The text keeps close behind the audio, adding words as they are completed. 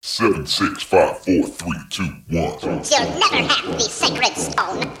7, 6, 5, 4, 3, 2, 1. You'll never have the sacred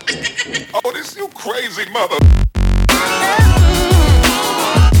stone. Oh, this you crazy mother.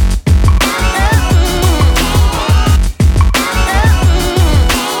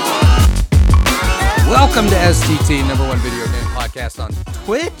 Welcome to STT, number one video game podcast on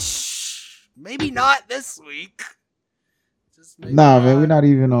Twitch. Maybe not this week. Man, we're not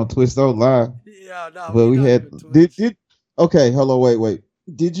even on Twitch though live. Yeah, no. But we had did okay, hello, wait.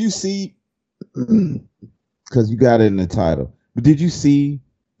 Did you see because you got it in the title. But did you see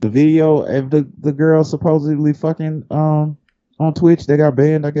the video of the girl supposedly fucking on Twitch that got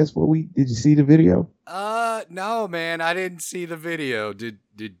banned, I guess, for a week? Did you see the video? No, man, I didn't see the video. Did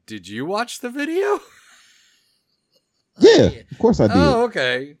you watch the video? Yeah, of course I did. Oh,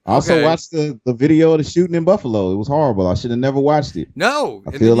 okay. I also watched the video of the shooting in Buffalo. It was horrible. I should have never watched it. No,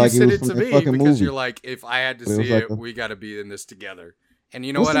 I feel like you it was sent from to the me fucking because movie. you're like, if I had to see it, we got to be in this together. And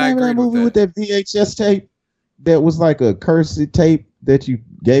you know What's what? the name of that movie with that VHS tape that was like a cursed tape that you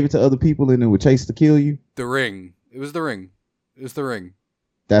gave it to other people and it would chase to kill you? The Ring. It was The Ring.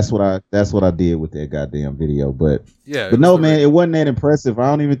 That's what I did with that goddamn video. But yeah, but no, man, it wasn't that impressive. I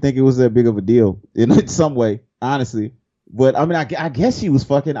don't even think it was that big of a deal in some way, honestly. But I mean, I guess she was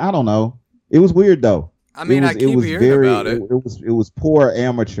fucking. I don't know. It was weird though. I mean, I keep hearing about it. It was poor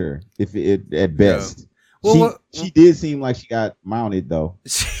amateur, if it at best. Yeah. Well, she did seem like she got mounted though.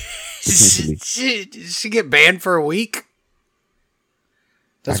 Did she get banned for a week?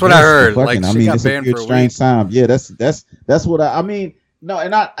 That's what I heard. Like she got banned for a strange week. Time. Yeah, that's what I mean. No,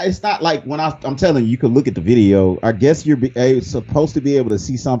 and it's not like when I'm telling you could look at the video. I guess you're supposed to be able to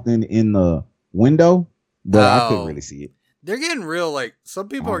see something in the window, but I couldn't really see it. They're getting real, like, some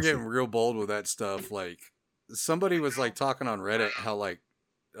people are getting real bold with that stuff. Like, somebody was, like, talking on Reddit how, like,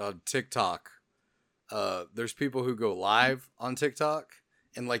 TikTok, there's people who go live on TikTok,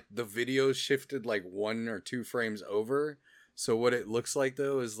 and, like, the video shifted, like, 1 or 2 frames over. So what it looks like,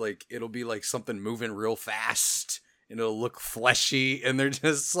 though, is, like, it'll be, like, something moving real fast, and it'll look fleshy, and they're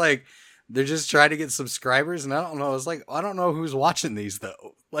just, like... They're just trying to get subscribers, and I don't know. It's like, I don't know who's watching these,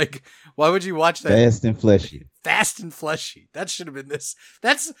 though. Like, why would you watch that? Fast and fleshy. Fast and fleshy. That should have been this.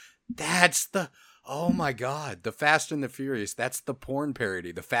 That's the, oh my God. The Fast and the Furious. That's the porn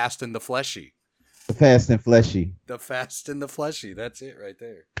parody. The Fast and the Fleshy. The Fast and Fleshy. The Fast and the Fleshy. That's it right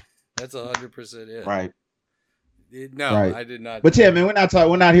there. That's 100% it. Right. No, right. I did not. But yeah, man,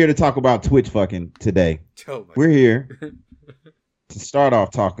 we're not here to talk about Twitch fucking today. Oh we're here to start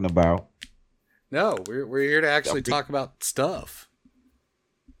off talking about. No, we're here to actually talk about stuff.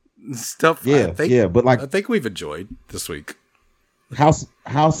 Stuff. Yeah, but like I think we've enjoyed this week. House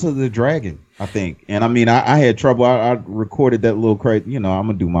of the Dragon, I think, and I mean I had trouble. I recorded that little crate. You know, I'm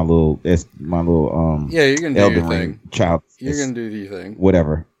gonna do my little Yeah, you're gonna do Elden your Ring thing. Child. You're gonna do your thing.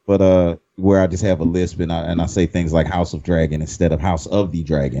 Whatever, but where I just have a lisp and I say things like House of Dragon instead of House of the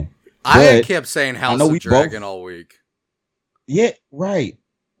Dragon. I kept saying House of Dragon all week. Yeah, right.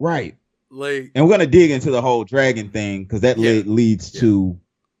 Like, and we're gonna dig into the whole dragon thing because that leads to,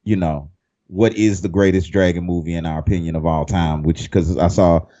 you know, what is the greatest dragon movie in our opinion of all time? Which because I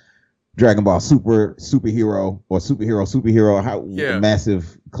saw Dragon Ball superhero,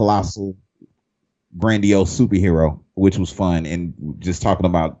 massive, colossal, grandiose superhero, which was fun, and just talking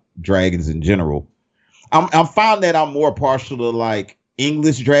about dragons in general. I'm found that I'm more partial to like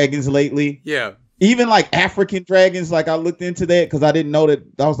English dragons lately. Yeah. Even like African dragons, like I looked into that because I didn't know that.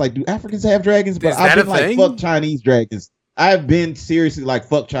 I was like, do Africans have dragons? But I've been like, fuck Chinese dragons. I've been seriously like,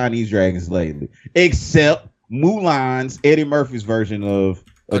 fuck Chinese dragons lately. Except Mulan's Eddie Murphy's version of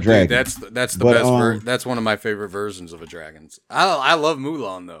a dragon. Dude, that's the best. That's one of my favorite versions of a dragon. I love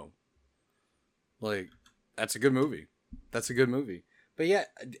Mulan though. Like, that's a good movie. But yeah,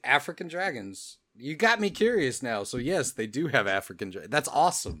 African dragons. You got me curious now. So yes, they do have African dragons. That's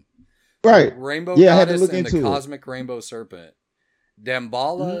awesome. Right. Rainbow Goddess and the Cosmic Rainbow Serpent.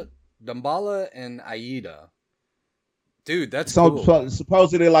 Damballa and Aida. Dude, that's cool.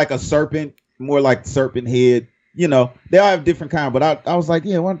 Supposedly like a serpent, more like serpent head. You know, they all have different kind, but I was like,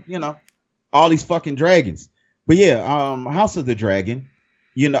 yeah, well, you know, all these fucking dragons. But yeah, House of the Dragon,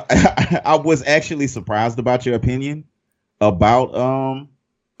 you know, I was actually surprised about your opinion about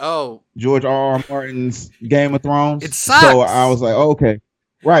George R.R. Martin's Game of Thrones. It sucks. So I was like, oh, okay.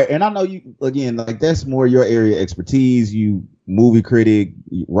 Right, and I know you again. Like that's more your area of expertise. You movie critic,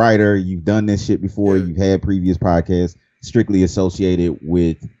 writer. You've done this shit before. Yeah. You've had previous podcasts strictly associated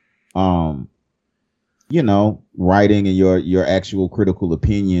with, you know, writing and your actual critical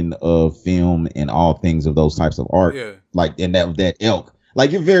opinion of film and all things of those types of art. Yeah. Like and that ilk.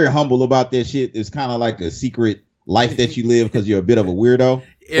 Like you're very humble about that shit. It's kind of like a secret life that you live because you're a bit of a weirdo.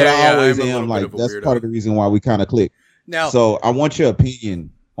 But I always I'm a am little bit like, of a that's weirdo. part of the reason why we kind of click. Now, So I want your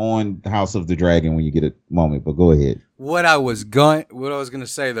opinion on House of the Dragon when you get a moment, but go ahead. what I was gonna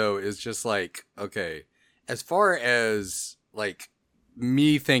say though is just like, okay, as far as like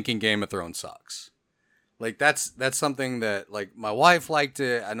me thinking Game of Thrones sucks. Like that's something that like my wife liked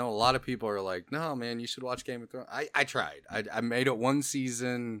it. I know a lot of people are like, no man, you should watch Game of Thrones. I tried. I made it one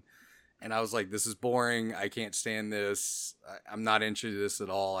season and I was like, this is boring. I can't stand this. I'm not into this at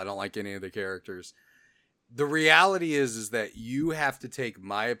all. I don't like any of the characters. The reality is that you have to take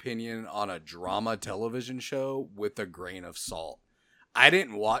my opinion on a drama television show with a grain of salt. I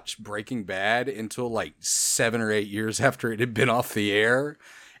didn't watch Breaking Bad until like 7 or 8 years after it had been off the air.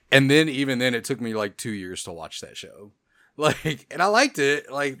 And then even then it took me like 2 years to watch that show. Like, and I liked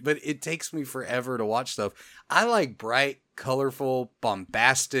it, like, but it takes me forever to watch stuff. I like bright, colorful,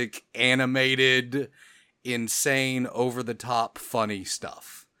 bombastic, animated, insane, over the top, funny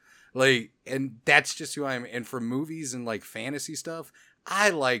stuff. Like, and that's just who I am. And for movies and like fantasy stuff, I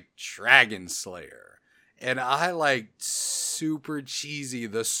like Dragon Slayer. And I like super cheesy,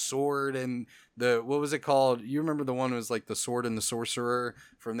 the sword and the, what was it called? You remember the one that was like the Sword and the Sorcerer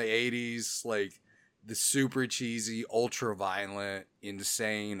from the 80s? Like the super cheesy, ultra violent,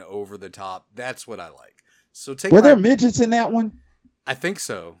 insane, over the top. That's what I like. So take Were there midgets in that one? I think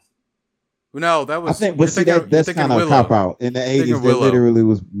so. No, that was. I think, but see, that's kind of a cop out. In the 80s, there literally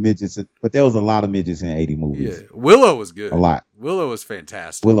was midgets, but there was a lot of midgets in 80 movies. Yeah, Willow was good. A lot. Willow was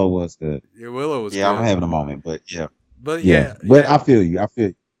fantastic. Willow was good. Yeah, Willow was. Yeah, good. I'm having a moment, but yeah. But yeah, but I feel you.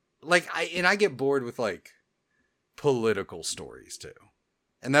 Like I get bored with like political stories too,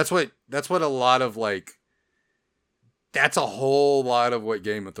 and that's what a lot of like. That's a whole lot of what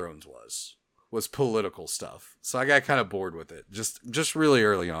Game of Thrones was political stuff. So I got kind of bored with it. Just really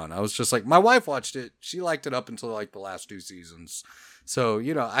early on. I was just like, my wife watched it. She liked it up until like the last 2 seasons. So,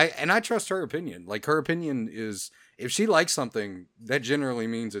 you know, I trust her opinion. Like her opinion is, if she likes something, that generally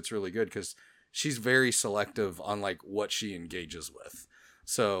means it's really good because she's very selective on like what she engages with.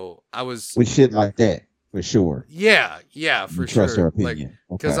 So I was with shit like that for sure. Yeah, for sure. Trust her opinion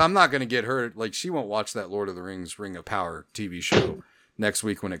because I'm not going to get her. Like she won't watch that Lord of the Rings Ring of Power TV show next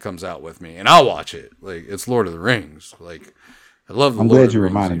week when it comes out with me, and I'll watch it. Like it's Lord of the Rings. Like I love. I'm glad you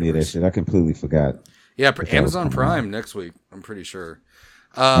reminded me of that shit. I completely forgot. Yeah, Amazon Prime next week. I'm pretty sure.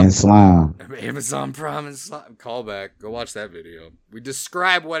 And slime. Amazon Prime and slime. Callback. Go watch that video. We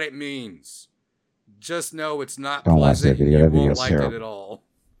describe what it means. Just know it's not Don't pleasant. Watch that video. You that won't video's like terrible. it at all.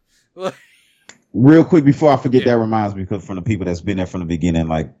 Real quick before I forget, that reminds me, because from the people that's been there from the beginning,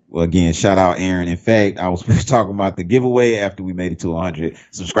 like, well, again, shout out Aaron. In fact, I was talking about the giveaway after we made it to 100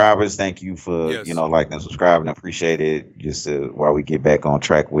 subscribers. Thank you for, liking and subscribing. I appreciate it. Just while we get back on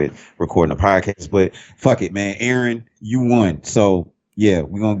track with recording the podcast. But fuck it, man. Aaron, you won. So yeah,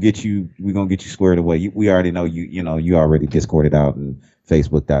 we're gonna get you squared away. We already know you already Discorded out and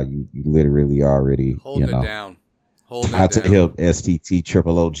Facebooked out. You literally already holding it down. I took help STT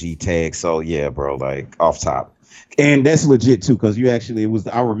triple OG tag. So yeah, bro, like off top. And that's legit too, because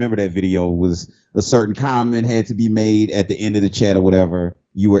I remember that video was a certain comment had to be made at the end of the chat or whatever.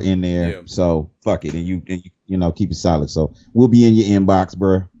 You were in there. Yeah. So fuck it. And you keep it solid. So we'll be in your inbox,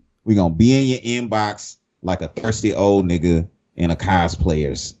 bro. We're gonna be in your inbox like a thirsty old nigga in a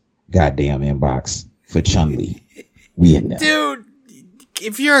cosplayer's goddamn inbox for Chun-Li. We in there. Dude,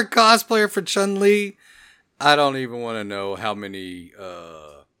 if you're a cosplayer for Chun-Li, I don't even want to know how many,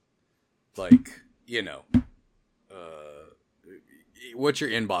 what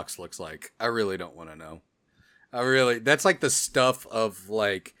your inbox looks like. I really don't want to know. That's like the stuff of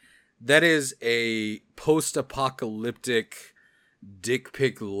like, that is a post-apocalyptic dick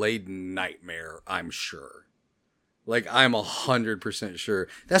pic laden nightmare, I'm sure. Like, I'm 100% sure.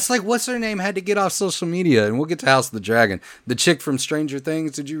 That's like, what's her name had to get off social media, and we'll get to House of the Dragon. The chick from Stranger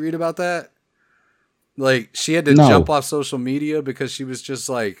Things, did you read about that? Like, she had to jump off social media because she was just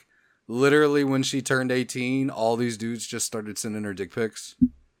like, literally when she turned 18, all these dudes just started sending her dick pics.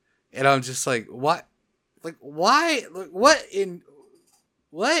 And I'm just like, what? Like, why? Like, what?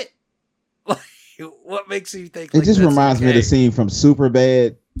 Like, what makes you think it just reminds me of the scene from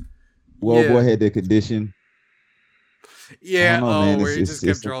Superbad. Boy had the condition. Yeah, man. Where he just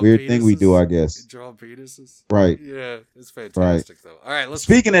kept drawing weird penises. Thing we do, I guess. Draw penises. Right. Yeah, it's fantastic though. All right,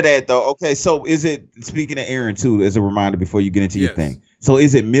 Speaking of that though, okay, so speaking of Aaron too, as a reminder before you get into your thing. So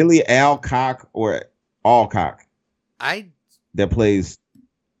is it Millie Alcock or Alcock? That plays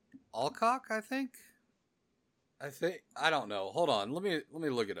Alcock, I think I don't know. Hold on. Let me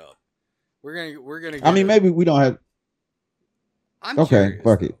look it up. We're gonna I mean, maybe we don't have curious,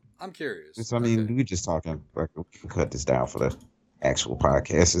 fuck it. I'm curious. We just talking. We can cut this down for the actual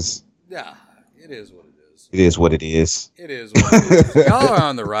podcast. Yeah, it is what it is. It is what it is. It is what it is. Y'all are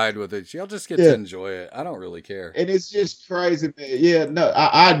on the ride with it. Y'all just get to enjoy it. I don't really care. And it's just crazy, man. Yeah, no,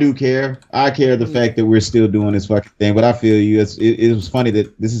 I do care. I care the fact that we're still doing this fucking thing. But I feel you. It was funny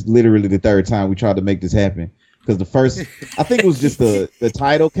that this is literally the third time we tried to make this happen. Because the first, I think it was just the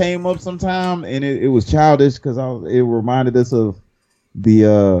title came up sometime, and it was childish because it reminded us of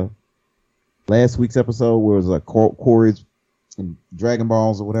the last week's episode where it was like Corey's and Dragon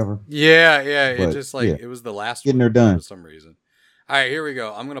Balls or whatever. Yeah. But, it just it was the last getting one her done for some reason. All right, here we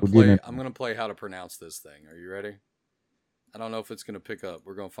go. I'm gonna play how to pronounce this thing. Are you ready? I don't know if it's gonna pick up.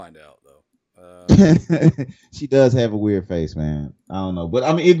 We're gonna find out though. She does have a weird face, man. I don't know, but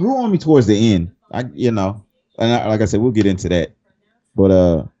I mean, it grew on me towards the end. Like I said, we'll get into that.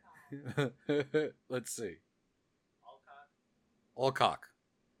 But let's see. Allcock.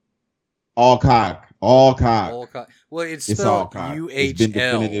 Well, it's spelled UHL It's been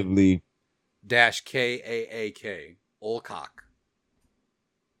definitively -KAAK. Allcock.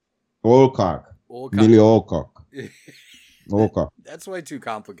 Nearly Allcock. Allcock. That's way too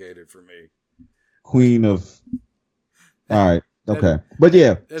complicated for me. Queen of. All right. Okay. But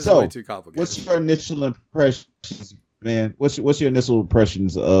yeah. That's so way too complicated. What's your initial impressions, man? What's your initial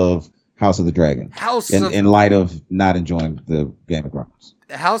impressions of House of the Dragon? In light of not enjoying the Game of Thrones.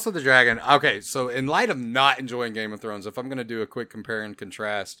 House of the Dragon. Okay, so in light of not enjoying Game of Thrones, if I'm going to do a quick compare and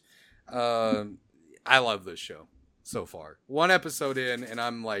contrast, I love this show so far. One episode in, and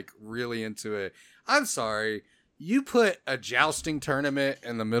I'm like really into it. I'm sorry, you put a jousting tournament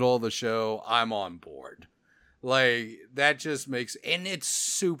in the middle of the show, I'm on board. Like, that just makes, and it's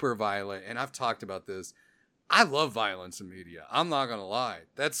super violent, and I've talked about this. I love violence in media. I'm not going to lie.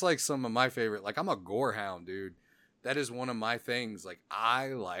 That's like some of my favorite, like I'm a gore hound, dude. That is one of my things. Like, I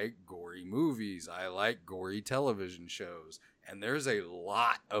like gory movies. I like gory television shows. And there's a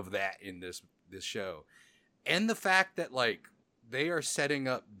lot of that in this show. And the fact that, like, they are setting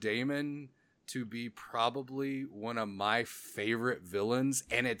up Daemon to be probably one of my favorite villains.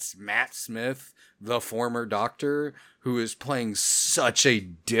 And it's Matt Smith, the former Doctor, who is playing such a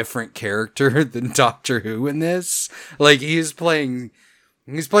different character than Doctor Who in this. Like, he's playing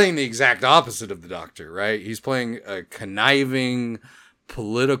the exact opposite of the Doctor, right? He's playing a conniving,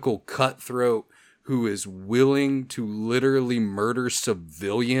 political cutthroat who is willing to literally murder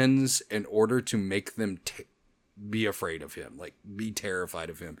civilians in order to make them be afraid of him, like be terrified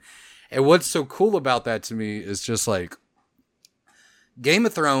of him. And what's so cool about that to me is just like Game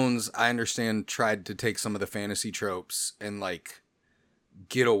of Thrones, I understand, tried to take some of the fantasy tropes and like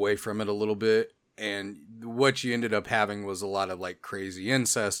get away from it a little bit. And what you ended up having was a lot of like crazy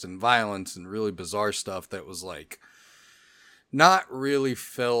incest and violence and really bizarre stuff that was like not really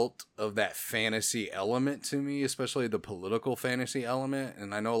felt of that fantasy element to me, especially the political fantasy element.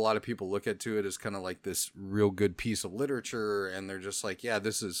 And I know a lot of people look at it as kind of like this real good piece of literature. And they're just like, yeah,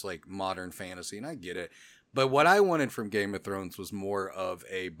 this is like modern fantasy. And I get it. But what I wanted from Game of Thrones was more of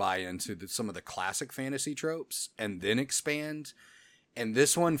a buy into some of the classic fantasy tropes and then expand. And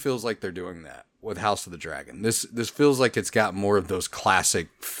this one feels like they're doing that with House of the Dragon. This feels like it's got more of those classic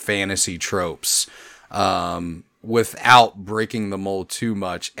fantasy tropes without breaking the mold too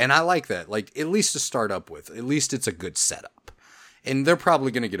much. And I like that. Like, at least to start up with. At least it's a good setup. And they're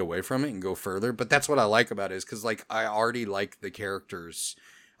probably going to get away from it and go further. But that's what I like about it is because, like, I already like the characters.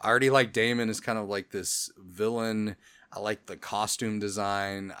 I already like Daemon as kind of like this villain. I like the costume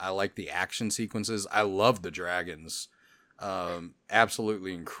design. I like the action sequences. I love the dragons.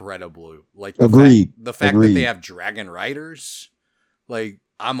 Absolutely incredible. Like Agreed. The fact that they have dragon riders, like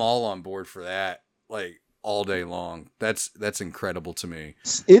I'm all on board for that. Like all day long. That's incredible to me.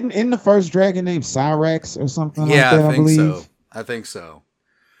 In the first dragon named Cyrax or something like that, I believe. So. I think so.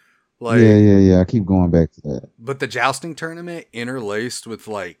 Like, yeah. I keep going back to that. But the jousting tournament interlaced with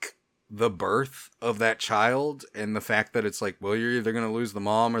like the birth of that child and the fact that it's like, well, you're either gonna lose the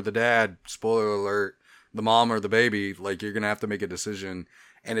mom or the dad. Spoiler alert. The mom or the baby, like you're going to have to make a decision.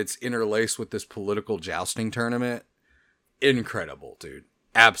 And it's interlaced with this political jousting tournament. Incredible, dude.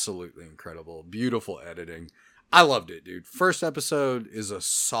 Absolutely incredible. Beautiful editing. I loved it, dude. First episode is a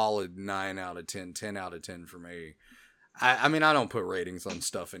solid 9 out of 10, 10 out of 10 for me. I mean, I don't put ratings on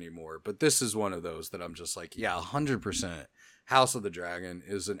stuff anymore, but this is one of those that I'm just like, yeah, 100%. House of the Dragon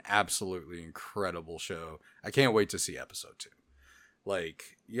is an absolutely incredible show. I can't wait to see episode 2.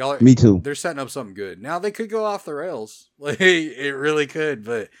 Like, y'all, me too. They're setting up something good. Now they could go off the rails. Like, it really could.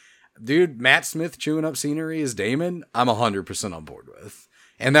 But, dude, Matt Smith chewing up scenery as Daemon, I'm 100% on board with.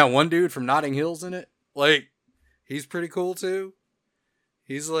 And that one dude from Notting Hill's in it. Like, he's pretty cool too.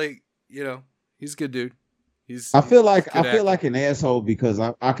 He's like, you know, he's a good dude. I feel like an asshole because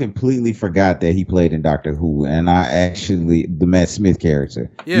I completely forgot that he played in Doctor Who, and I actually the Matt Smith character.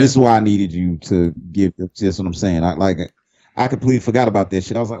 Yeah. This is why I needed you to give. That's what I'm saying. I completely forgot about that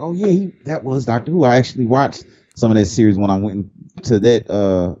shit. I was like, oh yeah, that was Doctor Who. I actually watched some of that series when I went to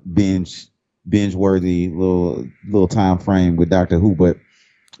that binge worthy little time frame with Doctor Who. But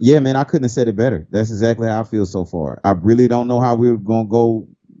yeah, man, I couldn't have said it better. That's exactly how I feel so far. I really don't know how we're gonna go.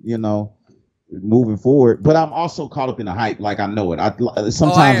 Moving forward, but I'm also caught up in the hype. Like I know it.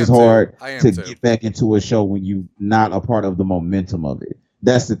 Sometimes it's hard to get back into a show when you're not a part of the momentum of it.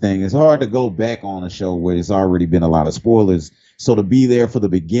 That's the thing. It's hard to go back on a show where it's already been a lot of spoilers. So to be there for the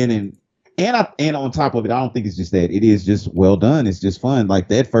beginning, and on top of it, I don't think it's just that. It is just well done. It's just fun. Like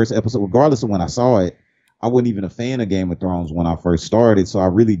that first episode, regardless of when I saw it, I wasn't even a fan of Game of Thrones when I first started, so I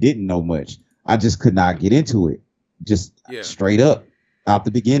really didn't know much. I just could not get into it, straight up. Out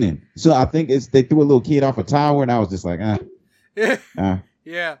the beginning. So I think they threw a little kid off a tower and I was just like, Yeah.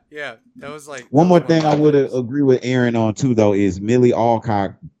 That was like one more thing I would agree with Aaron on too though is Millie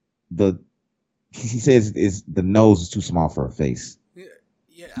Alcock, he says the nose is too small for her face.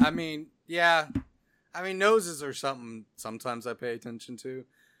 I mean noses are something sometimes I pay attention to.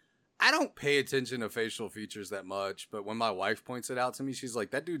 I don't pay attention to facial features that much, but when my wife points it out to me, she's like,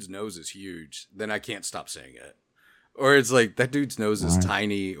 that dude's nose is huge. Then I can't stop saying it. Or it's like, that dude's nose is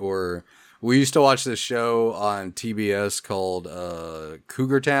tiny. Or we used to watch this show on TBS called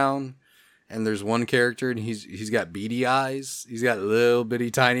Cougar Town. And there's one character and he's got beady eyes. He's got little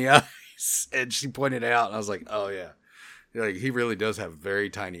bitty tiny eyes. And she pointed it out and I was like, oh yeah. Like he really does have very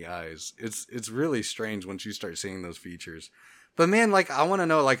tiny eyes. It's really strange once you start seeing those features. But man, like I want to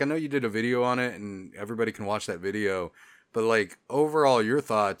know, like I know you did a video on it and everybody can watch that video. But like overall, your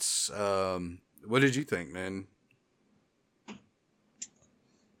thoughts, what did you think, man?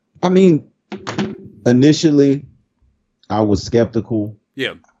 I mean, initially, I was skeptical.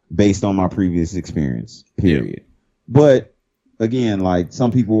 Yeah. Based on my previous experience, period. Yeah. But again, like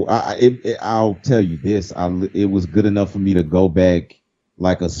some people, I'll tell you this: it was good enough for me to go back,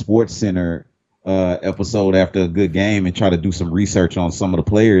 like a Sports Center episode after a good game, and try to do some research on some of the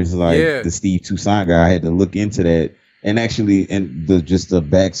players, like the Steve Toussaint guy. I had to look into that, and actually, just the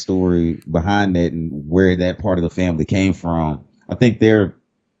backstory behind that and where that part of the family came from. I think they're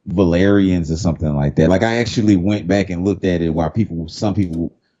Valerians or something like that. Like I actually went back and looked at it while some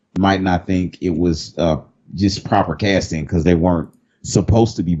people might not think it was just proper casting because they weren't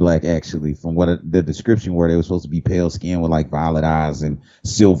supposed to be black actually from what the description where they were supposed to be pale skin with like violet eyes and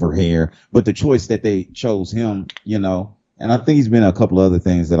silver hair. But the choice that they chose him, and I think he's been a couple other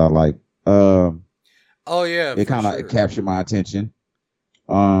things that I like. It kind of captured my attention.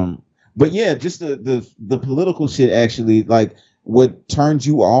 But yeah, just the political shit actually, like what turned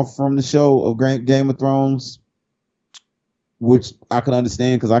you off from the show of Game of Thrones, which I could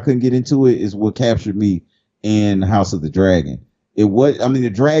understand because I couldn't get into it, is what captured me in House of the Dragon.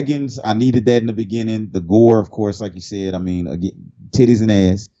 The dragons, I needed that in the beginning. The gore, of course, like you said, again, titties and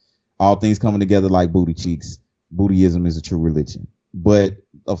ass, all things coming together like booty cheeks. Bootyism is a true religion. But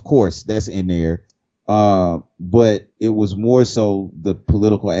of course, that's in there. But it was more so the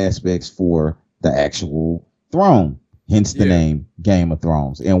political aspects for the actual throne. Hence the name Game of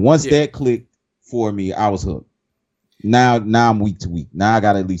Thrones. And once that clicked for me, I was hooked. Now I'm week to week. Now I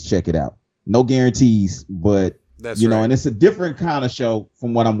got to at least check it out. No guarantees, but that's right. And it's a different kind of show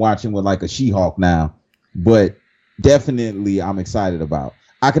from what I'm watching with like a She-Hulk now, but definitely I'm excited about.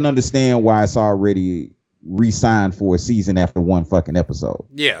 I can understand why it's already re-signed for a season after one fucking episode.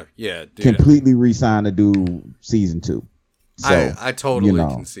 Yeah. Completely re-signed to do season 2. So, I totally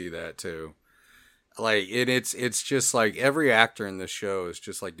can see that too. Like it's just like every actor in this show is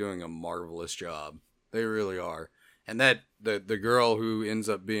just like doing a marvelous job. They really are. And that the girl who ends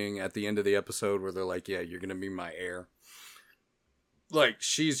up being at the end of the episode where they're like, yeah, you're gonna be my heir. Like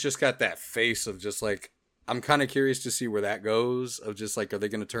she's just got that face of just like, I'm kind of curious to see where that goes. Of just like, are they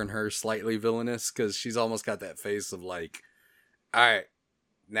gonna turn her slightly villainous? Because she's almost got that face of like, all right,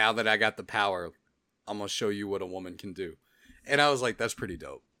 now that I got the power, I'm gonna show you what a woman can do. And I was like, that's pretty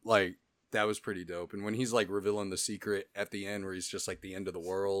dope. Like that was pretty dope. And when he's like revealing the secret at the end, where he's just like the end of the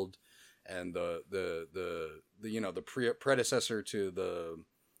world, and the predecessor to the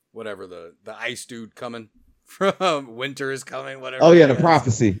ice dude coming from winter is coming, whatever. Oh yeah, the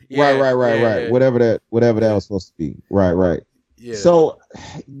prophecy. Yeah, right. Whatever that was supposed to be. Right. Yeah. So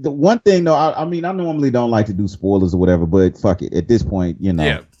the one thing though, I normally don't like to do spoilers or whatever, but fuck it. At this point,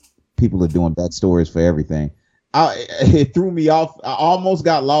 people are doing backstories for everything. It threw me off. I almost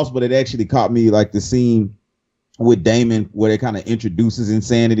got lost, but it actually caught me, like the scene with Daemon where it kind of introduces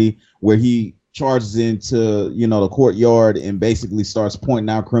insanity, where he charges into the courtyard and basically starts pointing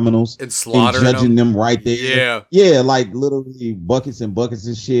out criminals and slaughtering judging them right there. Yeah, like literally buckets and buckets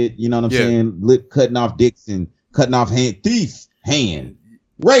of shit. You know what I'm saying? Cutting off dicks and cutting off hand,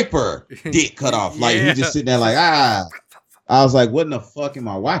 raper, dick cut off. Like he just sitting there like I was like, what in the fuck am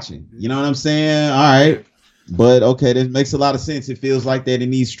I watching? You know what I'm saying? All right, but okay, this makes a lot of sense. It feels like that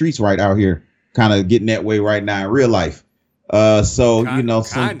in these streets right out here, kind of getting that way right now in real life.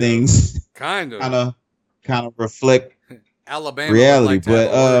 Some things kind of reflect Alabama reality, like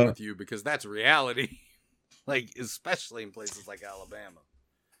but with you because that's reality. Like especially in places like Alabama.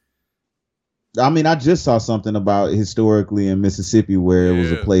 I mean, I just saw something about historically in Mississippi where it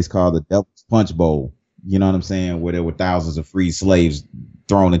was a place called the Devil's Punch Bowl. You know what I'm saying? Where there were thousands of free slaves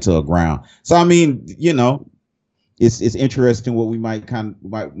thrown into the ground. So I mean, it's interesting what we might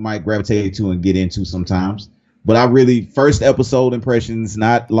gravitate to and get into sometimes. But I really first episode impressions,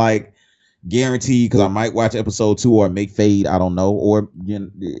 not like guaranteed because I might watch episode 2 or make fade. I don't know, or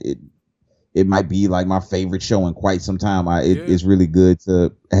it might be like my favorite show in quite some time. It's really good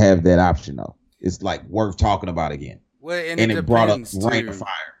to have that option though. It's like worth talking about again. Well, and it brought up Rain of Fire.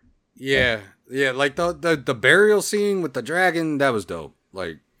 Yeah. Like the burial scene with the dragon, that was dope.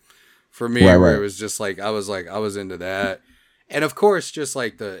 Like for me, it was just like I was into that. And of course, just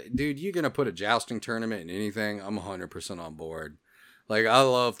like you're going to put a jousting tournament in anything, I'm 100% on board. Like, I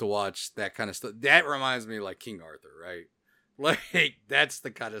love to watch that kind of stuff. That reminds me like King Arthur, right? Like, that's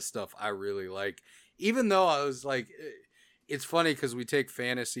the kind of stuff I really like. Even though I was like, it's funny because we take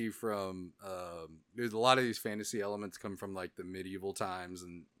fantasy from, there's a lot of these fantasy elements come from like the medieval times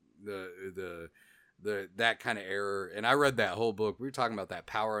and that kind of era. And I read that whole book. We were talking about that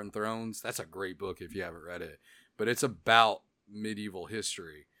Power and Thrones. That's a great book if you haven't read it. But it's about medieval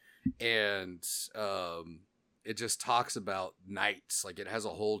history, and it just talks about knights. Like it has a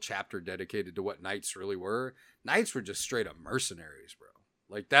whole chapter dedicated to what knights really were. Knights were just straight up mercenaries, bro.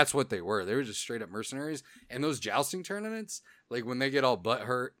 Like that's what they were. They were just straight up mercenaries. And those jousting tournaments, like when they get all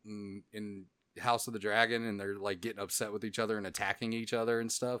butthurt in House of the Dragon and they're like getting upset with each other and attacking each other and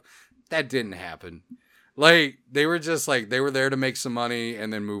stuff, that didn't happen. Like they were just like they were there to make some money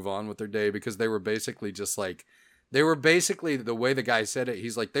and then move on with their day because they were basically just like the way the guy said it,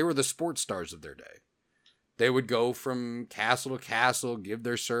 he's like, they were the sports stars of their day. They would go from castle to castle, give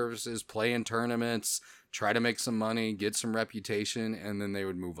their services, play in tournaments, try to make some money, get some reputation, and then they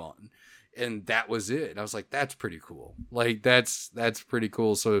would move on. And that was it. And I was like, that's pretty cool. Like, that's pretty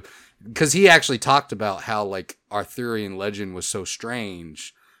cool. So, because he actually talked about how, like, Arthurian legend was so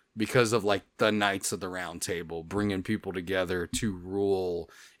strange because of like the Knights of the Round Table bringing people together to rule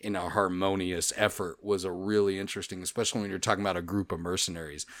in a harmonious effort was a really interesting, especially when you're talking about a group of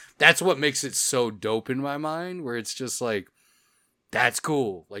mercenaries. That's what makes it so dope in my mind, where it's just like, that's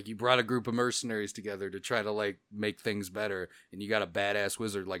cool. Like you brought a group of mercenaries together to try to like make things better. And you got a badass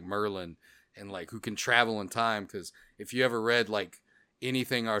wizard like Merlin and like who can travel in time. Cause if you ever read like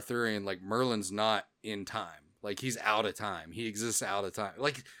anything Arthurian, like Merlin's not in time. Like he's out of time. He exists out of time.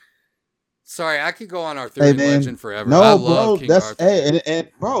 Like, sorry, I could go on Arthurian legend forever. No, I bro, love King Arthur.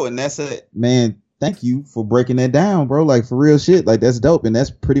 And that's it, man. Thank you for breaking that down, bro. Like for real shit. Like that's dope. And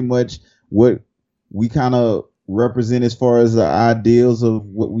that's pretty much what we kind of represent as far as the ideals of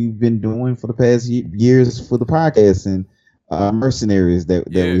what we've been doing for the past years for the podcast and mercenaries that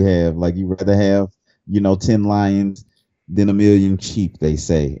we have. Like you rather have, 10 lions than a million sheep, they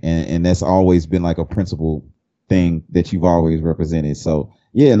say. And that's always been like a principle thing that you've always represented. So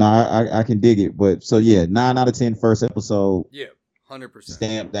yeah, no, I can dig it. But so yeah, 9 out of 10 first episode. Yeah, 100%.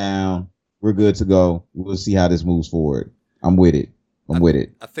 Stamp down. We're good to go. We'll see how this moves forward. I'm with it.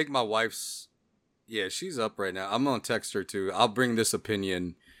 I think my wife's, she's up right now. I'm going to text her too. I'll bring this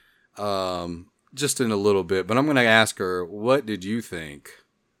opinion just in a little bit. But I'm going to ask her, what did you think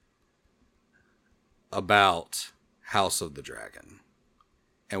about House of the Dragon?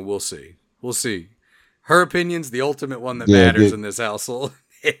 And we'll see. We'll see. Her opinion's the ultimate one that matters in this household.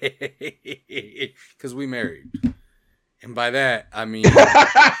 Because we married. And by that, I mean...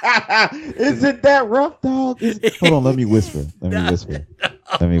 Is it that rough, dog? Hold on, let me whisper. Let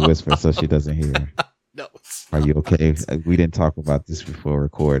me whisper so she doesn't hear. No. Are you okay? We didn't talk about this before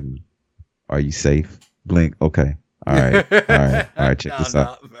recording. Are you safe? Blink. Okay. All right. Check this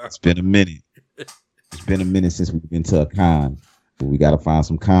out. It's been a minute. It's been a minute since we've been to a con. But we got to find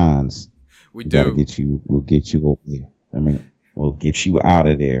some cons. We do. We'll get you over there. We'll get you out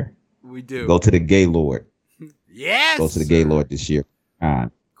of there. We do. Go to the Gaylord. Yes. Go to the Gaylord this year.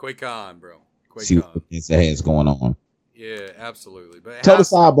 QuakeCon, bro. See what it has going on. Yeah, absolutely. But tell the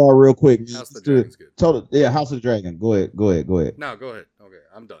sidebar real quick. House of the Dragon's good. House of the Dragon. Go ahead. No, go ahead. Okay,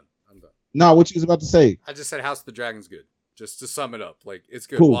 I'm done. No, what you was about to say? I just said House of the Dragon's good. Just to sum it up, like it's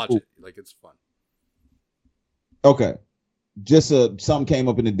good. Cool, Watch cool. it. Like it's fun. Okay. Just something came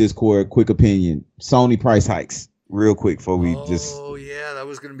up in the Discord. Quick opinion. Sony price hikes. Real quick before we just. Oh yeah, that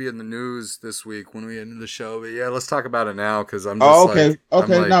was gonna be in the news this week when we ended the show. But yeah, let's talk about it now because I'm. Just okay.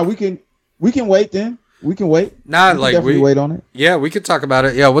 Okay. Now we can wait then. We can wait. Not we like definitely we wait on it. Yeah, we could talk about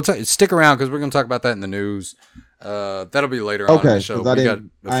it. Yeah, stick around because we're gonna talk about that in the news. That'll be later on in the show. We got a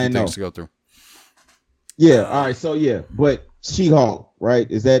few things to go through. Yeah. All right. So yeah, but She-Hulk, right?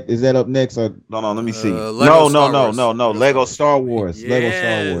 Is that up next? Or no? Let me see. No. Lego Star Wars. Yes. Lego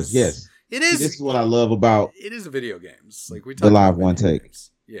Star Wars. Yes. It is. This is what I love about. It is a video games. Like we talk the live about one take.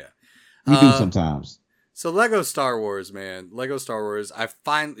 Games. Yeah. We do sometimes. So Lego Star Wars, man. Lego Star Wars. I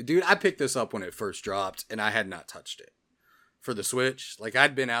picked this up when it first dropped, and I had not touched it for the Switch. Like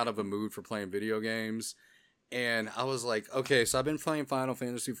I'd been out of a mood for playing video games. And I was like, okay, so I've been playing Final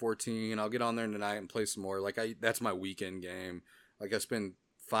Fantasy 14. I'll get on there tonight and play some more. Like that's my weekend game. Like I spend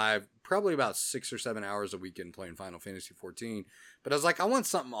probably about 6 or 7 hours a weekend playing Final Fantasy 14. But I was like, I want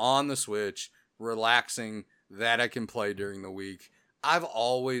something on the Switch, relaxing, that I can play during the week. I've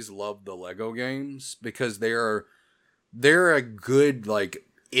always loved the Lego games because they're a good like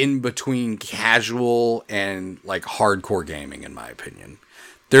in between casual and like hardcore gaming in my opinion.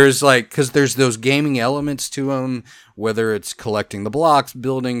 There's because there's those gaming elements to them, whether it's collecting the blocks,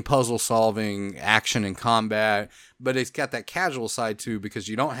 building, puzzle solving, action and combat, but it's got that casual side too because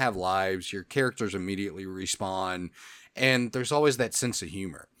you don't have lives, your characters immediately respawn, and there's always that sense of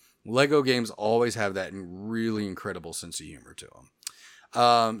humor. Lego games always have that really incredible sense of humor to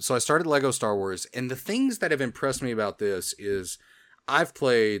them. So I started Lego Star Wars, and the things that have impressed me about this is I've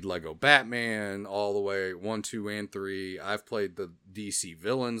played Lego Batman all the way 1, 2, and 3. I've played the DC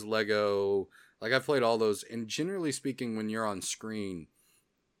Villains Lego. Like I've played all those. And generally speaking, when you're on screen,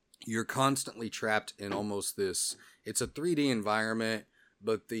 you're constantly trapped in almost this. It's a 3D environment,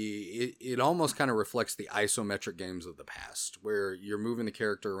 but it almost kind of reflects the isometric games of the past, where you're moving the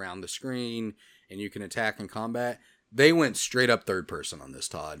character around the screen and you can attack and combat. They went straight up third person on this,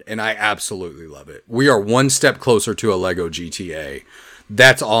 Todd, and I absolutely love it. We are one step closer to a Lego GTA.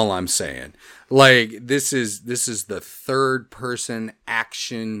 That's all I'm saying. Like this is the third person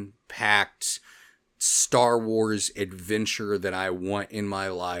action packed Star Wars adventure that I want in my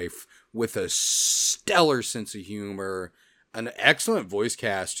life with a stellar sense of humor, an excellent voice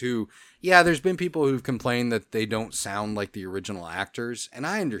cast who, yeah, there's been people who've complained that they don't sound like the original actors, and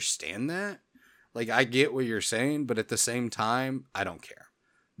I understand that. Like, I get what you're saying, but at the same time, I don't care.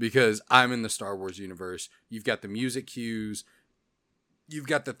 Because I'm in the Star Wars universe. You've got the music cues. You've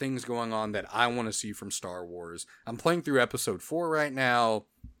got the things going on that I want to see from Star Wars. I'm playing through episode 4 right now.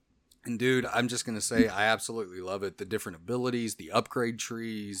 And dude, I'm just going to say I absolutely love it. The different abilities, the upgrade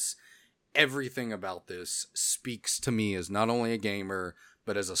trees, everything about this speaks to me as not only a gamer,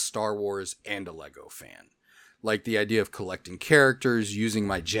 but as a Star Wars and a Lego fan. Like the idea of collecting characters, using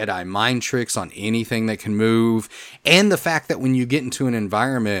my Jedi mind tricks on anything that can move, and the fact that when you get into an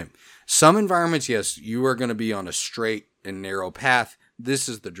environment, some environments, yes, you are going to be on a straight and narrow path. This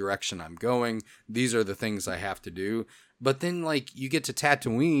is the direction I'm going. These are the things I have to do. But then, like, you get to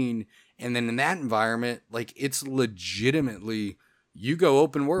Tatooine, and then in that environment, like, it's legitimately, you go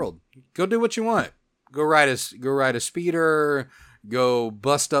open world. Go do what you want. Go ride a speeder. Go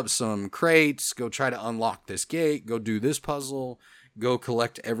bust up some crates, go try to unlock this gate, go do this puzzle, go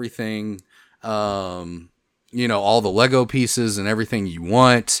collect everything, all the Lego pieces and everything you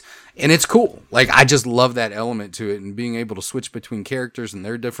want. And it's cool. Like, I just love that element to it and being able to switch between characters and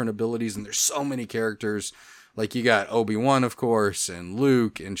their different abilities. And there's so many characters. Like, you got Obi-Wan, of course, and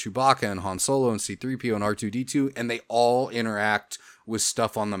Luke, and Chewbacca, and Han Solo, and C-3PO, and R2-D2. And they all interact with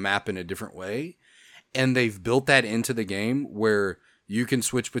stuff on the map in a different way. And they've built that into the game where you can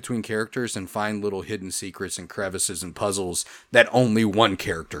switch between characters and find little hidden secrets and crevices and puzzles that only one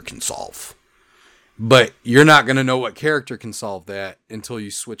character can solve. But you're not going to know what character can solve that until you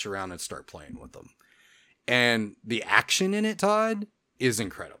switch around and start playing with them. And the action in it, Todd, is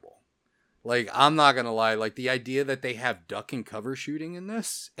incredible. Like, I'm not going to lie. Like, the idea that they have duck and cover shooting in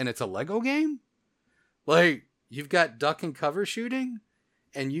this, and it's a Lego game? Like, you've got duck and cover shooting?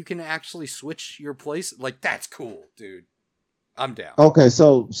 And you can actually switch your place. Like, that's cool, dude. I'm down. Okay,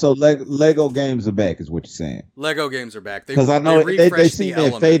 so Lego games are back, is what you're saying. Lego games are back. Because I know they seem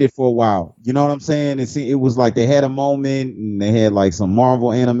to have faded for a while. You know what I'm saying? It was like they had a moment, and they had like some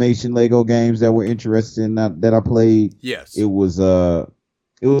Marvel animation Lego games that were interesting that I played. Yes. It was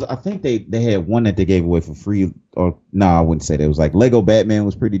I think they had one that they gave away for free, or no, I wouldn't say that. It was like Lego Batman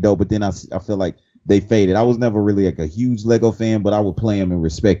was pretty dope, but then I feel like they faded. I was never really like a huge Lego fan, but I would play them and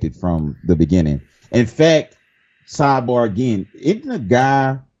respect it from the beginning. In fact, sidebar again, isn't a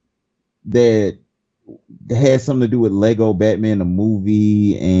guy that had something to do with Lego Batman the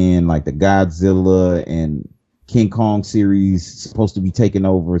movie and like the Godzilla and King Kong series supposed to be taking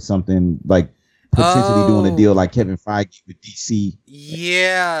over something like potentially doing a deal like Kevin Feige with DC?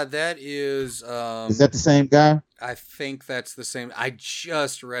 Yeah, that is. Is that the same guy? I think that's the same. I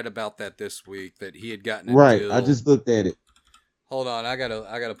just read about that this week that he had gotten a Right. deal. I just looked at it. Hold on, I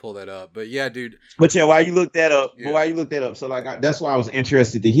gotta pull that up. But yeah, dude. But yeah, why you look that up? Yeah. Why you look that up? So like, that's why I was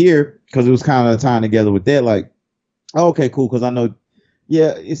interested to hear, because it was kind of tying together with that. Like, oh, okay, cool. Because I know,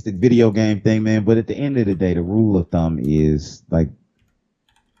 yeah, it's the video game thing, man. But at the end of the day, the rule of thumb is like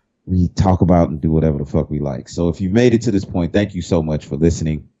we talk about and do whatever the fuck we like. So if you've made it to this point, thank you so much for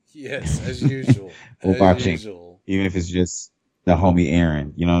listening. Yes, as usual. Or as watching, usual. even if it's just the homie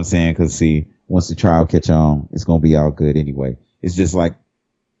Aaron. You know what I'm saying? Because see, once the trial catch on, it's gonna be all good anyway. It's just like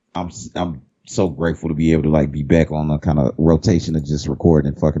I'm so grateful to be able to like be back on the kind of rotation of just recording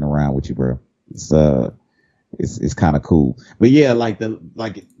and fucking around with you, bro. It's kind of cool. But yeah,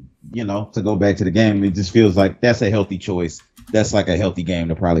 you know, to go back to the game, it just feels like that's a healthy choice. That's like a healthy game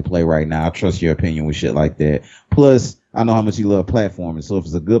to probably play right now. I trust your opinion with shit like that. Plus, I know how much you love platforming. So if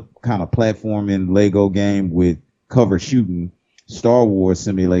it's a good kind of platforming Lego game with cover shooting, Star Wars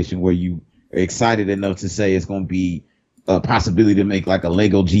simulation where you are excited enough to say it's going to be a possibility to make like a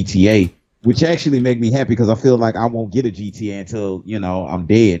Lego GTA, which actually make me happy because I feel like I won't get a GTA until, you know, I'm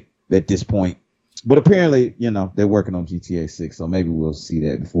dead at this point. But apparently, you know, they're working on GTA 6, so maybe we'll see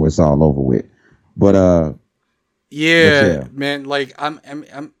that before it's all over with. But yeah, man, like I'm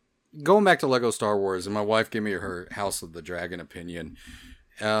going back to Lego Star Wars, and my wife gave me her House of the Dragon opinion.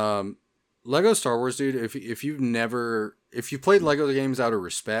 Lego Star Wars, dude, if you've played Lego games out of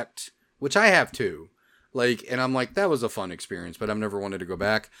respect, which I have too, like, and I'm like, that was a fun experience, but I've never wanted to go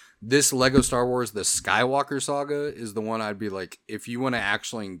back. This Lego Star Wars, the Skywalker Saga, is the one I'd be like, if you want to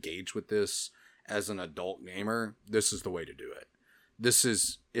actually engage with this as an adult gamer, this is the way to do it.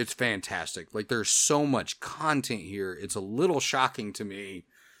 It's fantastic. Like, there's so much content here. It's a little shocking to me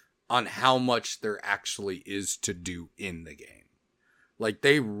on how much there actually is to do in the game. Like,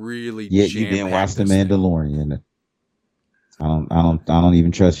 they really you didn't watch The Mandalorian. I don't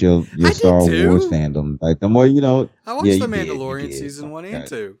even trust your Star Wars fandom. Like, the more you know. I watched The Mandalorian season 1 and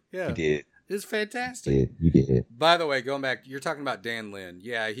 2. Yeah, you did. It's fantastic. You did. By the way, going back, you're talking about Dan Lin.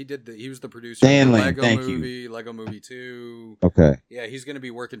 Yeah, he was the producer Dan of the Lin, Lego movie, Lego Movie 2. Okay. Yeah, he's going to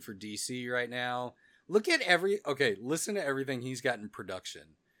be working for DC right now. Listen to everything he's got in production.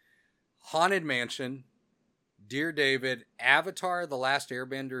 Haunted Mansion, Dear David, Avatar: The Last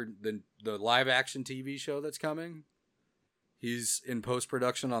Airbender, the live action TV show that's coming. He's in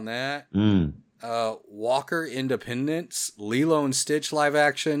post-production on that. Walker Independence, Lilo and Stitch live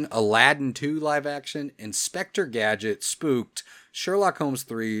action, Aladdin 2 live action, Inspector Gadget, Spooked, Sherlock Holmes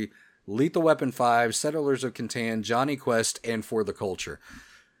 3, Lethal Weapon 5, Settlers of Catan, Johnny Quest, and For the Culture.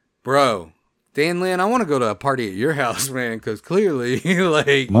 Bro, Dan Lin, I want to go to a party at your house, man, because clearly,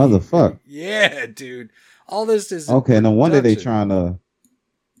 like... Motherfucker. Yeah, dude. All this is... Okay, no wonder they trying to...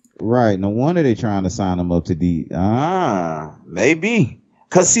 Right, no wonder they trying to sign him up to maybe.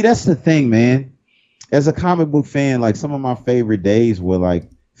 Because, see, that's the thing, man. As a comic book fan, like, some of my favorite days were, like,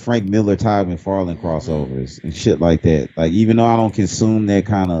 Frank Miller, Todd McFarlane crossovers and shit like that. Like, even though I don't consume that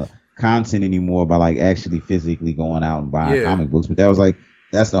kind of content anymore by, like, actually physically going out and buying comic books, but that was, like,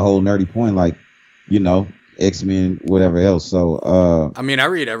 that's the whole nerdy point, like, you know, X-Men, whatever else. So, I mean, I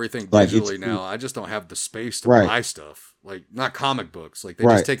read everything digitally now. I just don't have the space to buy stuff. Like, not comic books. Like, they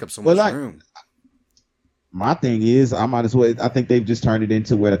just take up so much room. My thing is, I think they've just turned it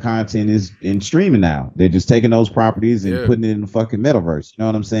into where the content is in streaming now. They're just taking those properties and putting it in the fucking metaverse. You know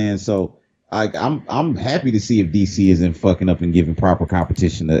what I'm saying? So, I'm happy to see if DC isn't fucking up and giving proper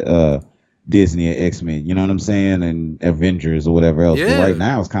competition to Disney or X-Men. You know what I'm saying? And Avengers or whatever else. But right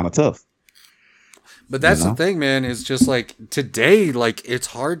now, it's kind of tough. But that's the thing, man. Is just like today, like, it's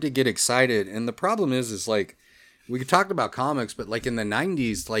hard to get excited, and the problem is like, we talked about comics, but like in the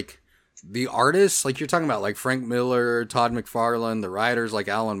 90s, like, the artists, like you're talking about, like Frank Miller, Todd McFarlane, the writers like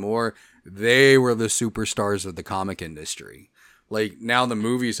Alan Moore, they were the superstars of the comic industry. Like, now the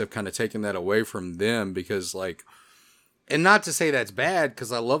movies have kind of taken that away from them because, like, and not to say that's bad,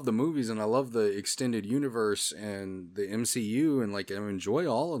 because I love the movies and I love the extended universe and the MCU and, like, I enjoy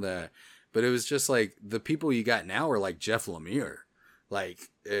all of that. But it was just like the people you got now are like Jeff Lemire. Like,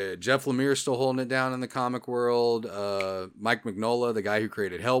 Jeff Lemire still holding it down in the comic world. Mike Mignola, the guy who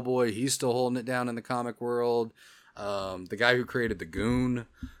created Hellboy, he's still holding it down in the comic world. The guy who created The Goon,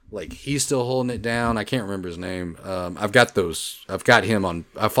 Like he's still holding it down. I can't remember his name. I've got him on.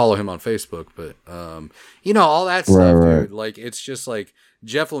 I follow him on Facebook, but all that stuff, Right. dude. Like it's just like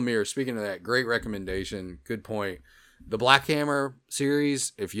Jeff Lemire. Speaking of that, great recommendation. Good point. The Black Hammer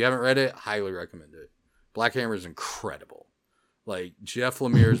series. If you haven't read it, highly recommend it. Black Hammer is incredible. Like Jeff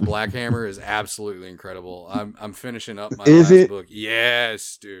Lemire's Black Hammer is absolutely incredible. I'm finishing up my last book.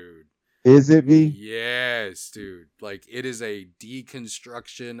 Yes, dude. Is it me? Yes, dude. Like it is a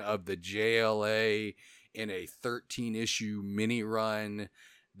deconstruction of the JLA in a 13-issue mini run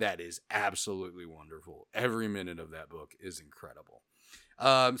that is absolutely wonderful. Every minute of that book is incredible.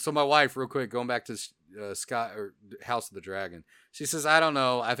 So my wife, real quick, going back to Scott or House of the Dragon, she says, I don't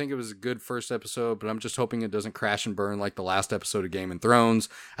know. I think it was a good first episode, but I'm just hoping it doesn't crash and burn like the last episode of Game of Thrones.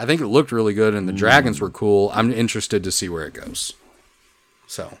 I think it looked really good and the dragons were cool. I'm interested to see where it goes.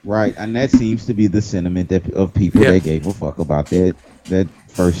 So Right, and that seems to be the sentiment of people that gave a fuck about that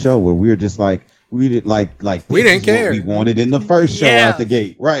first show, where we were just like, we did like we didn't care. What we wanted in the first show out the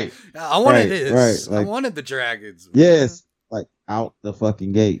gate, right? I wanted this. Right. Like, I wanted the dragons. Yes, like out the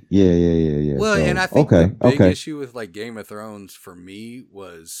fucking gate. Yeah. Well, so, and I think the big issue with like Game of Thrones for me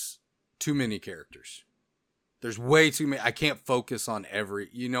was too many characters. There's way too many. I can't focus on every.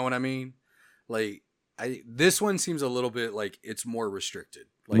 You know what I mean? Like. This one seems a little bit like it's more restricted.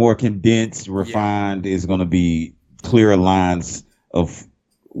 Like, more condensed, refined, is going to be clearer lines of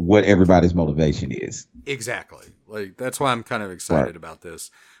what everybody's motivation is. Exactly. Like that's why I'm kind of excited about this.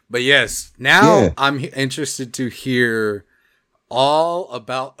 But yes, now I'm interested to hear all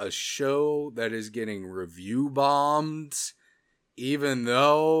about a show that is getting review bombed, even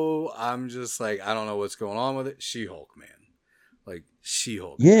though I'm just like, I don't know what's going on with it. She-Hulk, man. Like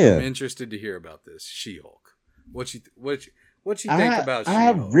She-Hulk. Yeah. I'm interested to hear about this. She-Hulk. What you think about She-Hulk?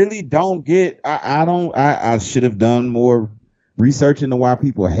 I really don't get. I should have done more research into why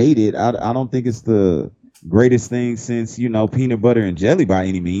people hate it. I don't think it's the greatest thing since peanut butter and jelly by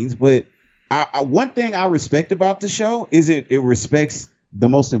any means. But one thing I respect about the show is it respects the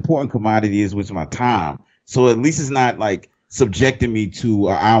most important commodity, which is my time. So at least it's not like subjecting me to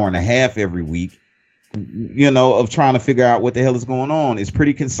an hour and a half every week. Of trying to figure out what the hell is going on. It's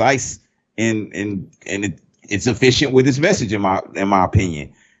pretty concise and it's efficient with its message in my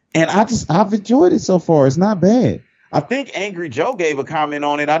opinion. And I've enjoyed it so far. It's not bad. I think Angry Joe gave a comment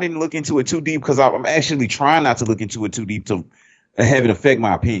on it. I didn't look into it too deep because I'm actually trying not to look into it too deep to have it affect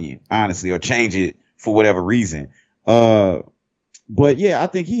my opinion, honestly, or change it for whatever reason. But yeah, I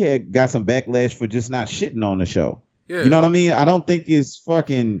think he had got some backlash for just not shitting on the show. Yeah. You know what I mean? I don't think it's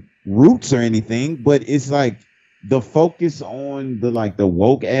fucking roots or anything, but it's like the focus on the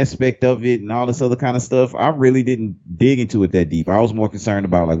woke aspect of it and all this other kind of stuff. I really didn't dig into it that deep. I was more concerned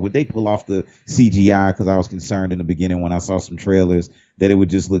about would they pull off the CGI, because I was concerned in the beginning when I saw some trailers that it would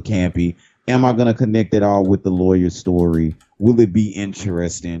just look campy. Am I going to connect it all with the lawyer's story? Will it be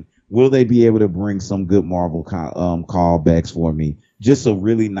interesting? Will they be able to bring some good Marvel callbacks for me? Just a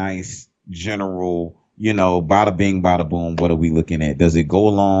really nice general, bada bing, bada boom. What are we looking at? Does it go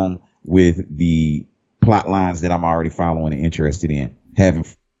along with the plot lines that I'm already following and interested in? Having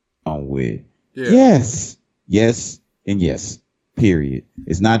fun with? Yeah. Yes, and yes. Period.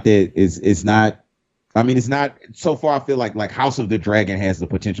 It's not that. It's not. I mean, it's not. So far, I feel like House of the Dragon has the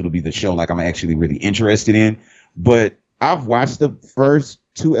potential to be the show I'm actually really interested in. But I've watched the first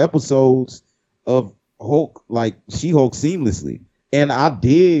 2 episodes of Hulk, She-Hulk, seamlessly, and I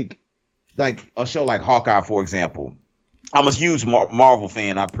dig. Like a show like Hawkeye, for example. I'm a huge Marvel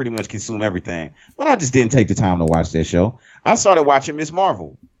fan. I pretty much consume everything, but I just didn't take the time to watch that show. I started watching Miss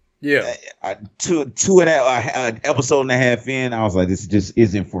Marvel. Yeah, two and a episode and a half in, I was like, this just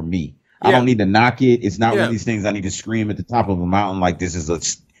isn't for me. Yeah. I don't need to knock it. It's not one of these things I need to scream at the top of a mountain like this is a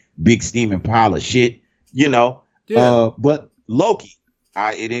big steaming pile of shit. Yeah. But Loki.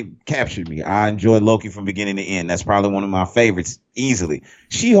 It didn't capture me. I enjoyed Loki from beginning to end. That's probably one of my favorites easily.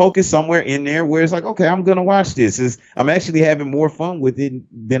 She-Hulk is somewhere in there where it's like, okay, I'm going to watch this. I'm actually having more fun with it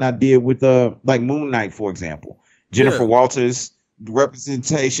than I did with Moon Knight, for example. Jennifer Walters'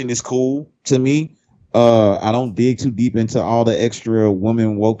 representation is cool to me. I don't dig too deep into all the extra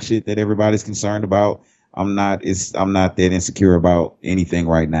woman woke shit that everybody's concerned about. I'm not that insecure about anything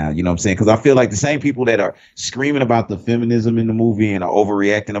right now. You know what I'm saying? Because I feel like the same people that are screaming about the feminism in the movie and are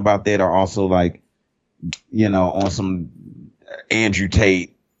overreacting about that are also on some Andrew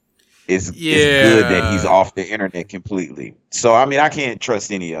Tate is good that he's off the internet completely. So, I mean, I can't trust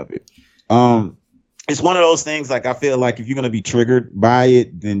any of it. It's one of those things, I feel like if you're going to be triggered by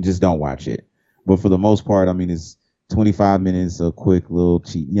it, then just don't watch it. But for the most part, I mean, it's 25 minutes of quick little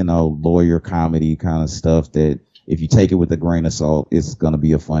cheap, lawyer comedy kind of stuff that if you take it with a grain of salt, it's gonna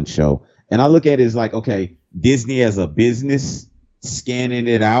be a fun show. And I look at it as like, okay, Disney as a business scanning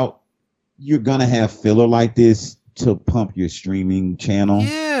it out, you're gonna have filler like this to pump your streaming channel,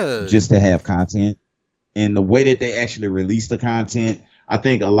 just to have content. And the way that they actually release the content, I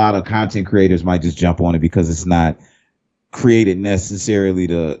think a lot of content creators might just jump on it because it's not created necessarily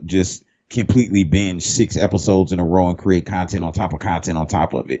to just completely binge 6 episodes in a row and create content on top of content on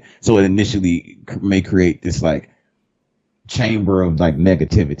top of it. So it initially may create this like chamber of like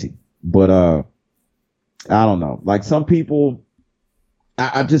negativity. But I don't know. Like some people,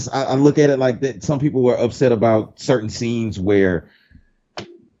 I look at it like that. Some people were upset about certain scenes where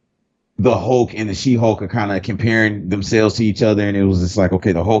the Hulk and the She-Hulk are kind of comparing themselves to each other. And it was just like,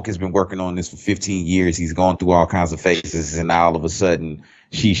 okay, the Hulk has been working on this for 15 years. He's gone through all kinds of phases. And now all of a sudden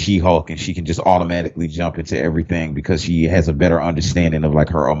she's She-Hulk and she can just automatically jump into everything because she has a better understanding of like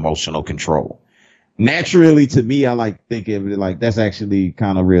her emotional control. Naturally, to me, I like think of it like that's actually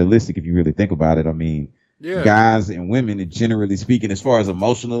kind of realistic if you really think about it. I mean, guys and women, and generally speaking, as far as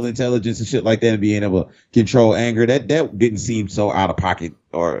emotional intelligence and shit like that, and being able to control anger, that didn't seem so out of pocket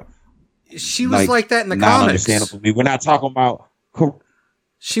or. She was like that in the comics. We're not talking about.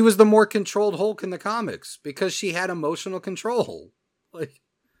 She was the more controlled Hulk in the comics because she had emotional control. Like,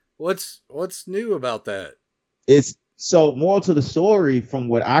 what's new about that? It's so more to the story from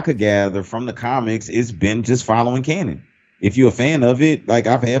what I could gather from the comics. It's been just following canon. If you're a fan of it, like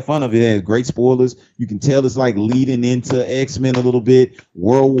I've had fun of it. It has great spoilers. You can tell it's like leading into X-Men a little bit,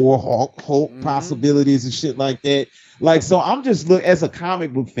 World War Hulk possibilities and shit like that. Like, so I'm just as a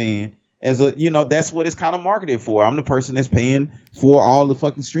comic book fan. As a, that's what it's kind of marketed for. I'm the person that's paying for all the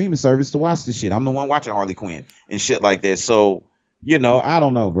fucking streaming service to watch this shit. I'm the one watching Harley Quinn and shit like that. So, I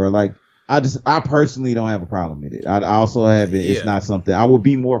don't know, bro. Like, I personally don't have a problem with it. I also have it. It's not something I would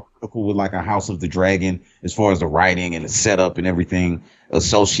be more critical with, like a House of the Dragon, as far as the writing and the setup and everything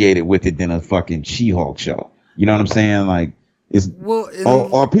associated with it, than a fucking She-Hulk show. You know what I'm saying? Like,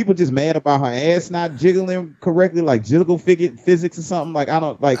 are people just mad about her ass not jiggling correctly, like jiggle physics or something? Like, I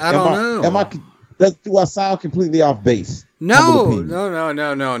don't know. Do I sound completely off base? No.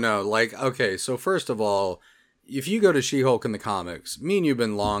 Like, okay, so first of all, if you go to She-Hulk in the comics, me and you've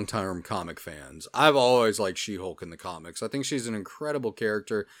been long-term comic fans. I've always liked She-Hulk in the comics. I think she's an incredible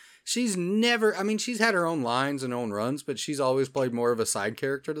character. She's had her own lines and own runs, but she's always played more of a side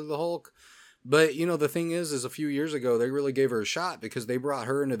character to the Hulk. But, the thing is a few years ago, they really gave her a shot because they brought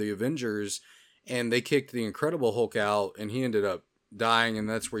her into the Avengers and they kicked the Incredible Hulk out and he ended up dying. And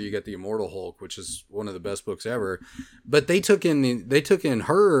that's where you get the Immortal Hulk, which is one of the best books ever. But they took in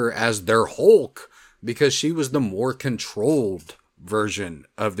her as their Hulk because she was the more controlled version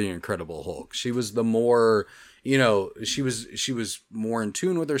of the Incredible Hulk. She was the more, she was more in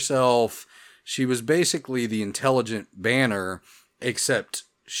tune with herself. She was basically the intelligent Banner, except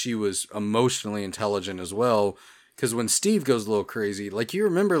she was emotionally intelligent as well. Because when Steve goes a little crazy, like you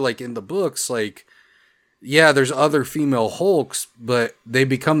remember, like in the books, like, yeah, there's other female Hulks, but they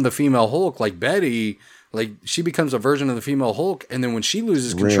become the female Hulk. Like Betty, like she becomes a version of the female Hulk, and then when she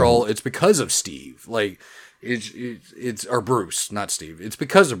loses control, it's because of Steve. Like it's or Bruce, not Steve. It's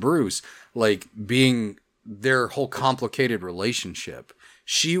because of Bruce, like being their whole complicated relationship.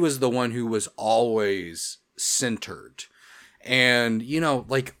 She was the one who was always centered. And,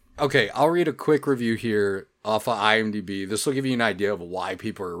 like, okay, I'll read a quick review here off of IMDb. This will give you an idea of why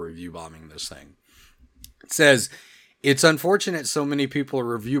people are review bombing this thing. It says, it's unfortunate so many people are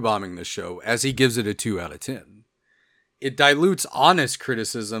review bombing this show, as he gives it a 2 out of 10. It dilutes honest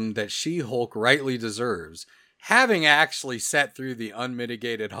criticism that She-Hulk rightly deserves. Having actually sat through the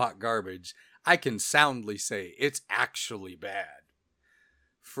unmitigated hot garbage, I can soundly say it's actually bad.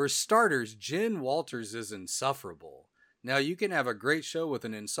 For starters, Jen Walters is insufferable. Now, you can have a great show with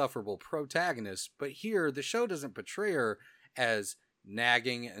an insufferable protagonist, but here, the show doesn't portray her as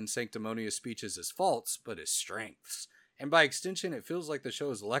nagging and sanctimonious speeches as faults, but as strengths. And by extension, it feels like the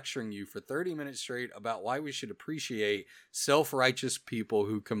show is lecturing you for 30 minutes straight about why we should appreciate self-righteous people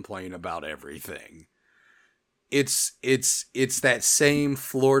who complain about everything. It's that same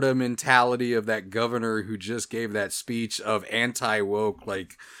Florida mentality of that governor who just gave that speech of anti-woke,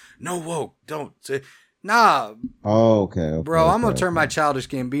 like, no woke, don't say... Nah. Oh, okay. Bro, I'm going to turn my Childish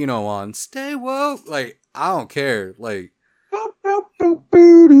Gambino on. Stay woke. Like, I don't care. Like, I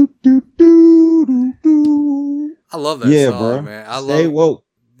love that song, bro. Man. Stay woke.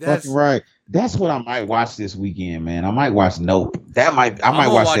 That's right. That's what I might watch this weekend, man. I might watch Nope. I might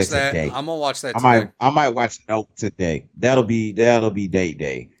watch that today. I'm going to watch that today. I might watch Nope today. That'll be date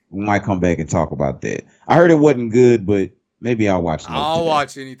day. We might come back and talk about that. I heard it wasn't good, but Maybe I'll watch Nope I'll today.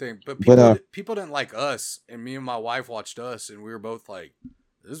 watch anything, but But, people didn't like Us, and me and my wife watched Us, and we were both like,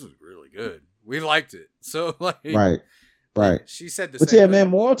 "This was really good. We liked it." So like, Right. She said the But same yeah, thing. man,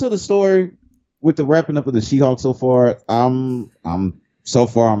 moral to the story with the wrapping up of the She-Hulk so far,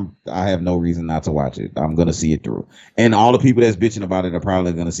 I have no reason not to watch it. I'm gonna see it through. And all the people that's bitching about it are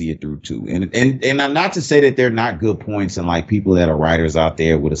probably gonna see it through too. And I'm not to say that they're not good points and like people that are writers out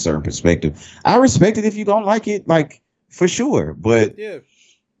there with a certain perspective. I respect it if you don't like it, like for sure. But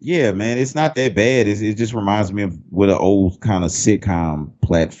yeah, man, it's not that bad. It just reminds me of what an old kind of sitcom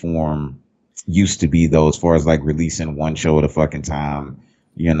platform used to be, though, as far as like releasing one show at a fucking time,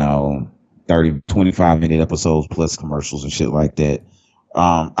 30, 25-minute episodes plus commercials and shit like that.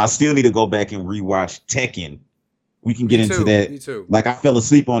 I still need to go back and rewatch Tekken. We can get into that. Me too. Like, I fell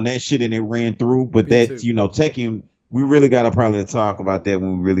asleep on that shit and it ran through, but Tekken, we really got to probably talk about that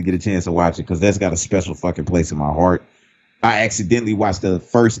when we really get a chance to watch it, because that's got a special fucking place in my heart. I accidentally watched the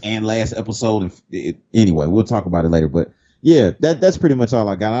first and last episode. Anyway, we'll talk about it later. But yeah, that's pretty much all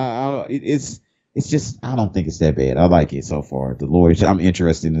I got. It's just, I don't think it's that bad. I like it so far. The Lord, I'm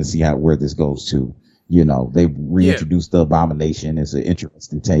interested to see where this goes to. They reintroduced the Abomination. It's an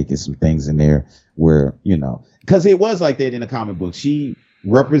interesting take. There's some things in there where, because it was like that in the comic book. She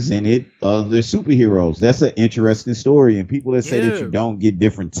represented other superheroes. That's an interesting story. And people that say that you don't get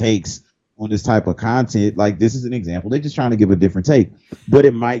different takes on this type of content, like, this is an example. They're just trying to give a different take, but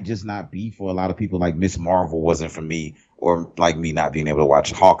it might just not be for a lot of people. Like Miss Marvel wasn't for me, or like me not being able to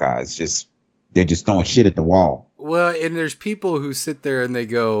watch Hawkeye. It's just, they're just throwing shit at the wall. Well, and there's people who sit there and they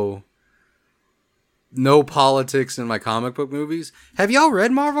go, no politics in my comic book movies. Have y'all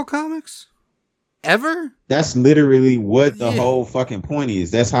read Marvel comics? Ever? That's literally what the whole fucking point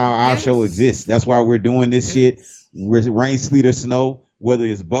is. That's how our show exists. That's why we're doing this shit. We're rain, sleet, or snow, whether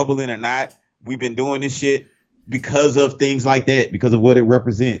it's bubbling or not. We've been doing this shit because of things like that, because of what it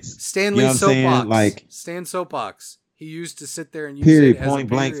represents. Stan Lee Soapbox. Like Stan Soapbox. He used to sit there and use it as point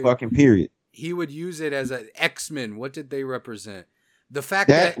blank fucking period. He would use it as an X-Men. What did they represent? The fact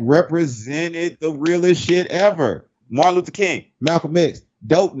that represented the realest shit ever. Martin Luther King, Malcolm X,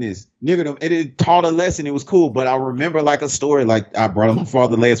 dopeness, niggerdom. It taught a lesson. It was cool. But I remember like a story, like I brought up my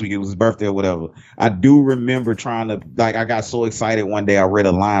father last week. It was his birthday or whatever. I do remember trying to, like, I got so excited one day. I read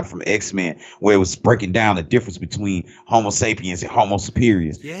a line from X-Men where it was breaking down the difference between Homo sapiens and Homo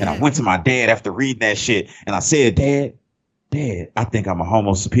superiors. Yeah. And I went to my dad after reading that shit. And I said, Dad, I think I'm a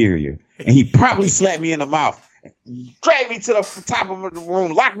Homo superior. And he probably slapped me in the mouth, dragged me to the top of the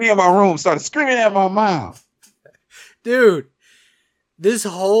room, locked me in my room, started screaming at my mom. Dude, this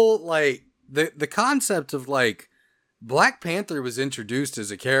whole, like, the concept of, like, Black Panther was introduced as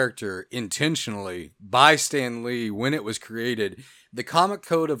a character intentionally by Stan Lee when it was created. The Comic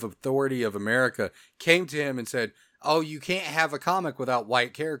Code of Authority of America came to him and said, oh, you can't have a comic without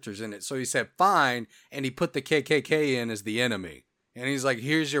white characters in it. So he said, fine, and he put the KKK in as the enemy. And he's like,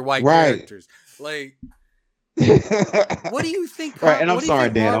 here's your white characters. Like, what do you think? Right, and I'm sorry,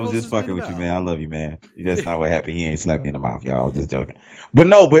 Dad. I was just fucking with you, man. I love you, man. That's not what happened. He ain't slapped me in the mouth, y'all. I was just joking. But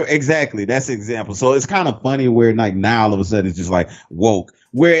no, but exactly. That's the example. So it's kind of funny where, like, now all of a sudden it's just like woke.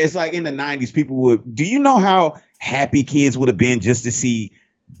 Where it's like in the 90s, people would, do you know how happy kids would have been just to see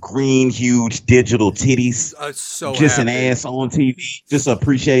green, huge digital titties, just happy. An ass on TV, just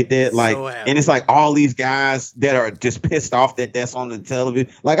appreciate that. Like, and it's like all these guys that are just pissed off that that's on the television.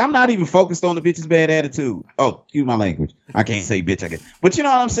 Like, I'm not even focused on the bitch's bad attitude. Oh, excuse my language. I can't say bitch. I guess, but you know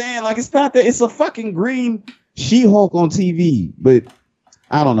what I'm saying? Like, it's not that. It's a fucking green She-Hulk on TV, but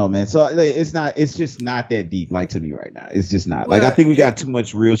I don't know, man. So it's not. It's just not that deep. Like, to me right now, it's just not. Like, I think we got too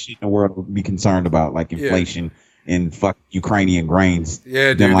much real shit in the world to be concerned about, like inflation. Yeah. And fuck Ukrainian grains.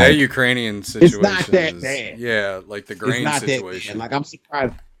 Yeah, dude, like, that Ukrainian situation. It's not that bad. Yeah, like the grain situation. Like, I'm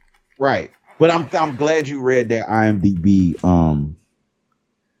surprised. Right. But I'm glad you read that IMDb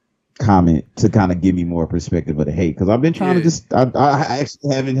comment to kind of give me more perspective of the hate. Because I've been trying to just I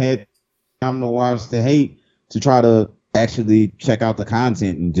actually haven't had time to watch the hate to try to actually check out the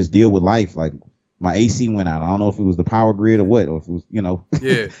content and just deal with life. Like, my AC went out. I don't know if it was the power grid or what, or if it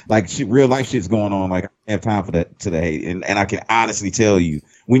was, like real life shit's going on. Like, I have time for that to the hate. And I can honestly tell you,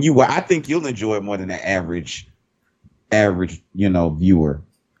 I think you'll enjoy it more than the average, viewer.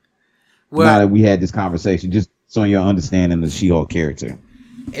 Well, now that we had this conversation, just so you're understanding the She-Hulk character.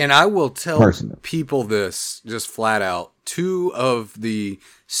 And I will tell people this just flat out. Two of the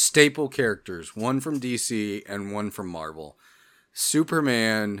staple characters, one from DC and one from Marvel.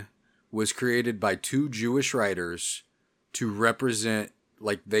 Superman was created by two Jewish writers to represent,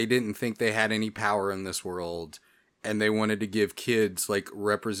 like, they didn't think they had any power in this world, and they wanted to give kids, like,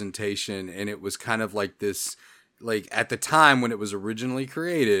 representation, and it was kind of like this like at the time when it was originally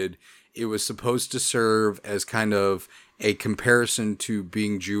created, it was supposed to serve as kind of a comparison to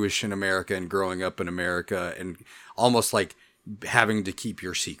being Jewish in America and growing up in America and almost like having to keep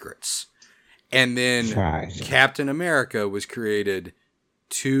your secrets. And then Captain America was created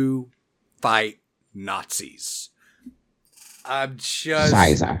to fight Nazis. I'm just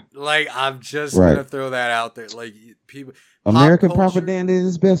gonna throw that out there. Like people, American propaganda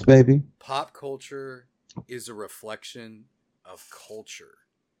is best, baby. Pop culture is a reflection of culture.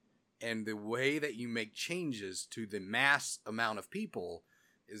 And the way that you make changes to the mass amount of people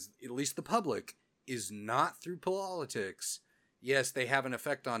is, at least the public, is not through politics. Yes, they have an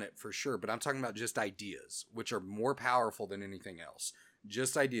effect on it for sure, but I'm talking about just ideas, which are more powerful than anything else.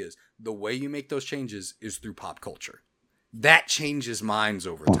 Just ideas. The way you make those changes is through pop culture. That changes minds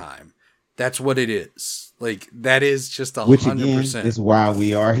over time. That's what it is. Like, that is just 100%. Which again is why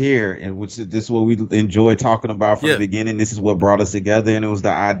we are here, and which this is what we enjoy talking about from the beginning. This is what brought us together, and it was the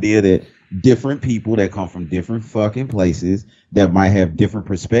idea that different people that come from different fucking places that might have different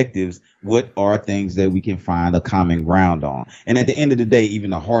perspectives, what are things that we can find a common ground on? And at the end of the day,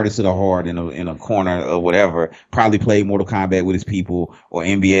 even the hardest of the hard in a corner or whatever probably played Mortal Kombat with his people, or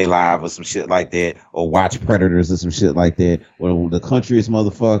NBA Live or some shit like that, or watch Predators or some shit like that, or the countryest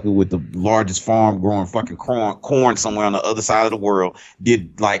motherfucker with the largest farm growing fucking corn somewhere on the other side of the world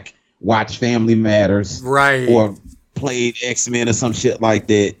did like watch Family Matters, right? Or played X-Men or some shit like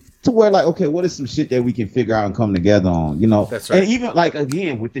that. To where, like, okay, what is some shit that we can figure out and come together on, you know? That's right. And even, like,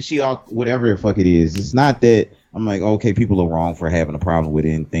 again, with the She-Hulk, whatever the fuck it is, it's not that I'm like, okay, people are wrong for having a problem with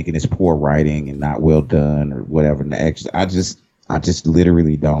it and thinking it's poor writing and not well done or whatever. And actually, I just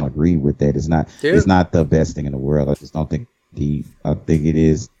literally don't agree with that. It's not the best thing in the world. I just don't think I think it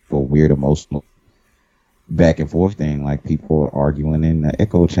is a weird emotional back and forth thing, like people are arguing in the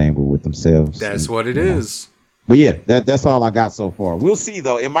echo chamber with themselves. That's what it is. But yeah, that's all I got so far. We'll see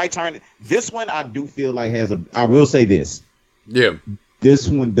though. It might turn. This one I do feel like I will say this. Yeah. This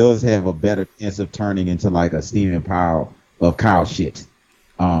one does have a better chance of turning into like a Stephen Powell of Kyle shit.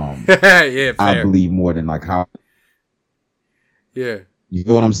 Yeah, fair. I believe more than like how. Yeah. You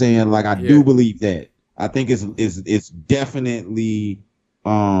feel what I'm saying? Like I do believe that. I think it's definitely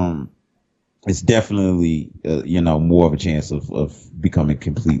more of a chance of becoming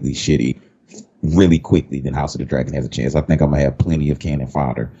completely shitty really quickly than House of the Dragon has a chance. I think I'm gonna have plenty of cannon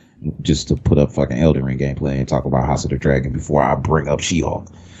fodder just to put up fucking Elden Ring gameplay and talk about House of the Dragon before I bring up She-Hulk.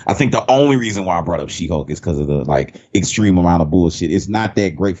 I think the only reason why I brought up She-Hulk is because of the like extreme amount of bullshit. It's not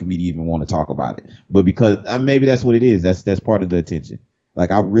that great for me to even want to talk about it, but because maybe that's what it is. That's part of the attention. Like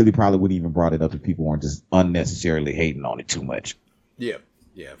I really probably wouldn't even brought it up if people weren't just unnecessarily hating on it too much. Yeah,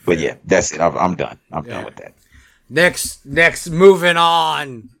 yeah. But yeah, that's it. I'm done. I'm done with that. Next, moving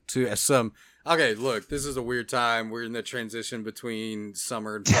on to some. Okay, look, this is a weird time. We're in the transition between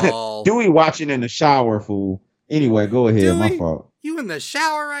summer and fall. Dewey watching in the shower, fool. Anyway, go ahead. Dewey, my fault. You in the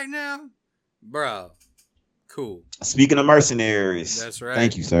shower right now? Bro. Cool. Speaking of mercenaries. That's right.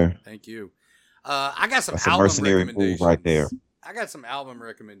 Thank you, sir. Thank you. I got some That's album a mercenary recommendations. move right there. I got some album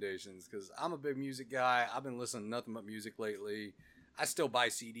recommendations because I'm a big music guy. I've been listening to nothing but music lately. I still buy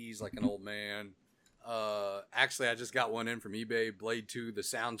CDs like an old man. Actually, I just got one in from eBay. Blade 2, the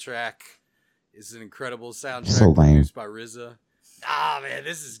soundtrack. It's an incredible soundtrack produced by RZA. Ah, man,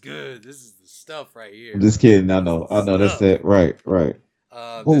 this is good. This is the stuff right here. I'm just kidding. I know. That's it. Right.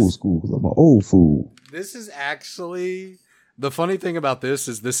 Old school. Because I'm an old fool. This is actually the funny thing about this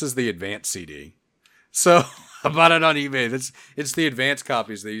is the advanced CD. So I bought it on eBay. It's the advanced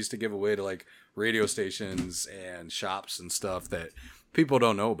copies they used to give away to like radio stations and shops and stuff that people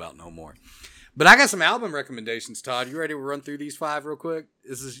don't know about no more. But I got some album recommendations, Todd. You ready to run through these 5 real quick?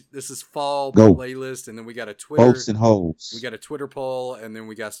 This is fall playlist, and then we got a Twitter. Folks and hoes. We got a Twitter poll, and then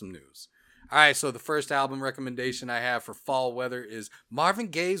we got some news. All right, so the first album recommendation I have for fall weather is Marvin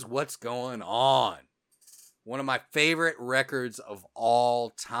Gaye's What's Going On. One of my favorite records of all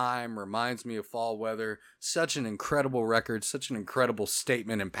time. Reminds me of fall weather. Such an incredible record. Such an incredible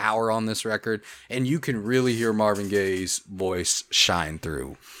statement and power on this record. And you can really hear Marvin Gaye's voice shine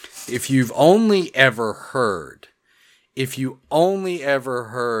through. If you've only ever heard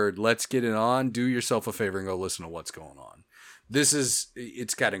Let's Get It On, do yourself a favor and go listen to What's Going On.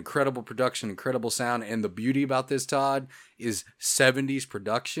 It's got incredible production, incredible sound. And the beauty about this, Todd, is 70s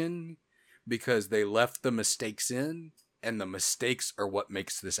production. Because they left the mistakes in, and the mistakes are what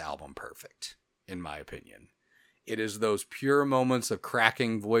makes this album perfect, in my opinion. It is those pure moments of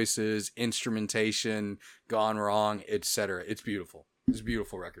cracking voices, instrumentation, gone wrong, etc. It's beautiful. It's a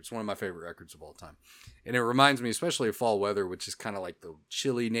beautiful record. It's one of my favorite records of all time. And it reminds me especially of Fall Weather, which is kind of like the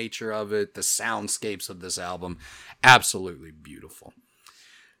chilly nature of it, the soundscapes of this album. Absolutely beautiful.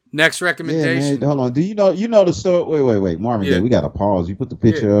 Next recommendation. Yeah, man, hold on. Do you know the story? Wait. Marvin Gaye, we got to pause. You put the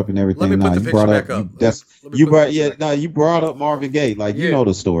picture up and everything. Let me put the picture back up. You brought up Marvin Gaye. Like, you know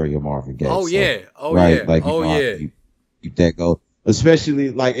the story of Marvin Gaye. Oh, so, yeah. Oh, right? yeah. Like, oh, yeah. Keep that go.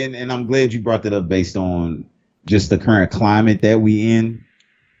 Especially, like, and I'm glad you brought that up based on just the current climate that we in.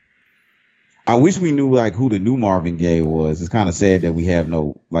 I wish we knew like who the new Marvin Gaye was. It's kind of sad that we have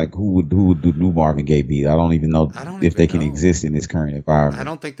no like who would the new Marvin Gaye be. I don't even know if they can exist in this current environment. I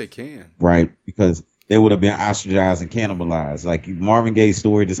don't think they can. Right, because they would have been ostracized and cannibalized. Like Marvin Gaye's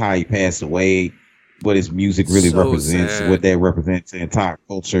story, just how he passed away, what his music really represents, sad. what that represents the entire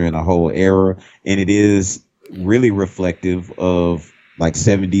culture and the whole era, and it is really reflective of like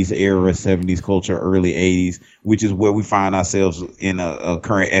 70s era, 70s culture, early 80s, which is where we find ourselves in a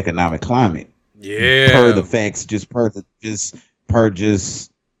current economic climate. Yeah. Per the facts, per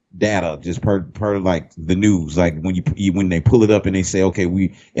data, just per like the news. Like when they pull it up and they say, okay,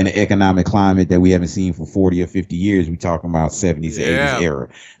 we in an economic climate that we haven't seen for 40 or 50 years, we talking about 70s, 80s era.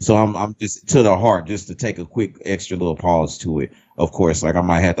 So I'm just to the heart, just to take a quick extra little pause to it. Of course, like I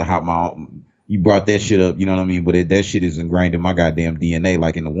might have to hop my own. You brought that shit up, you know what I mean? But that shit is ingrained in my goddamn DNA,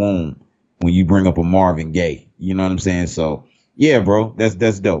 like in the womb. When you bring up a Marvin Gaye, you know what I'm saying? So yeah, bro,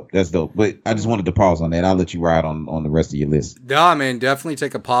 that's dope. That's dope. But I just wanted to pause on that. I'll let you ride on the rest of your list. Nah, man, definitely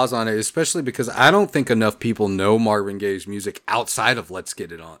take a pause on it, especially because I don't think enough people know Marvin Gaye's music outside of Let's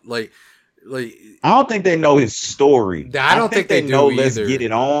Get It On. Like I don't think they know his story. I don't think they know do Let's either. Get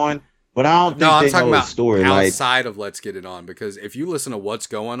It On, but I don't think I'm they talking know about his story outside of Let's Get It On, because if you listen to What's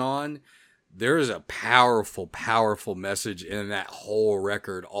Going On, there is a powerful, powerful message in that whole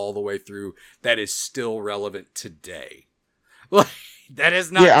record all the way through that is still relevant today. Like, that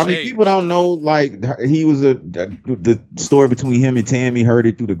is not. Yeah, I mean, people don't know. Like, he was the story between him and Tammy. Heard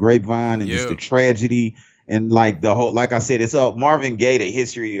it through the grapevine and just the tragedy and like the whole. Like I said, it's a Marvin Gaye. The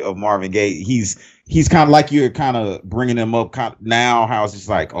history of Marvin Gaye. He's kind of like you're kind of bringing him up now. How it's just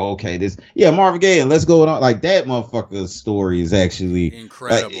like, oh, okay, Marvin Gaye, and Let's Go On. Like that motherfucker's story is actually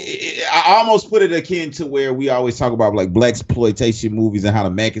incredible. I almost put it akin to where we always talk about like blaxploitation movies and how The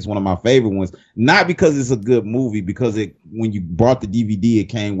Mac is one of my favorite ones. Not because it's a good movie, because when you bought the DVD, it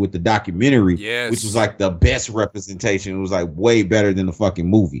came with the documentary, which was like the best representation. It was like way better than the fucking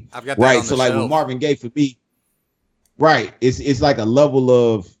movie. I've got that on the so like shelf. with Marvin Gaye for me, it's like a level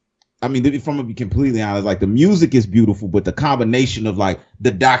of. I mean, if I'm gonna be completely honest, like the music is beautiful, but the combination of like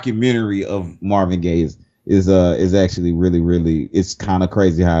the documentary of Marvin Gaye is actually really, really. It's kind of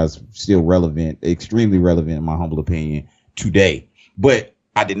crazy how it's still relevant, extremely relevant in my humble opinion today. But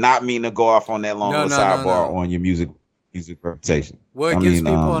I did not mean to go off on that long sidebar on your music reputation. Well, it gives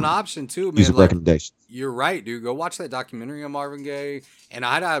people an option too, man. Music recommendations. You're right, dude. Go watch that documentary on Marvin Gaye, and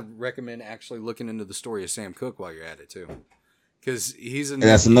I'd recommend actually looking into the story of Sam Cooke while you're at it too. Because he's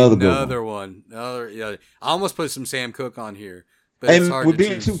another one. I almost put some Sam Cooke on here, but it's hard we're to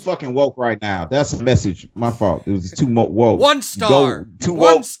being choose. too fucking woke right now. That's a message. My fault. It was too woke. 1 star. Too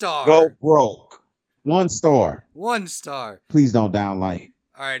One woke. star. Go broke. 1 star. 1 star. Please don't downlight.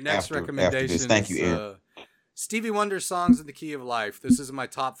 All right, next recommendation. Thank you, Aaron. Stevie Wonder's Songs in the Key of Life. This is my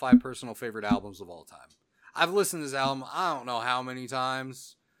top 5 personal favorite albums of all time. I've listened to this album I don't know how many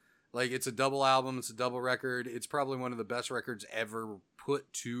times. Like, it's a double album. It's a double record. It's probably one of the best records ever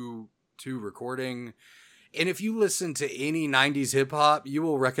put to recording. And if you listen to any 90s hip hop, you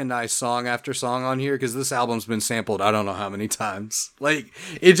will recognize song after song on here, because this album's been sampled I don't know how many times. Like,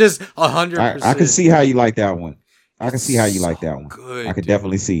 it just 100%. I can see how you like that one. I can see how you like that one. Good, I could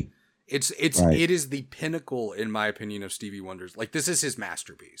definitely see. It is the pinnacle, in my opinion, of Stevie Wonder's. Like, this is his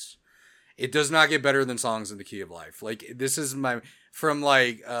masterpiece. It does not get better than Songs in the Key of Life. Like, this is from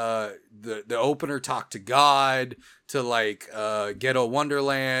like the opener, Talk to God, to like Ghetto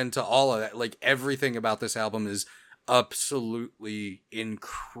Wonderland, to all of that. Like, everything about this album is absolutely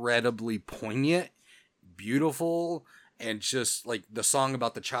incredibly poignant, beautiful, and just like the song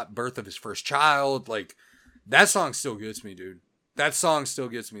about the birth of his first child. Like, that song still gets me, dude. That song still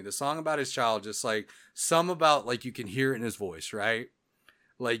gets me. The song about his child, just like some about, like, you can hear it in his voice, right?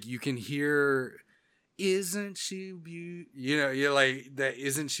 Like, you can hear, isn't she beautiful? You know, you're like, that,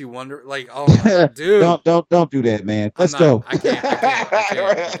 isn't she wonder? Like, oh my, dude. don't do that, man. Let's go. I can't.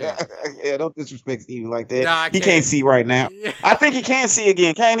 Yeah, don't disrespect Stevie like that. Nah, he can't see right now. Yeah. I think he can see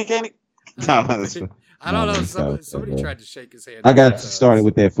again. Can he? No, I don't know. Somebody tried to shake his hand. I got started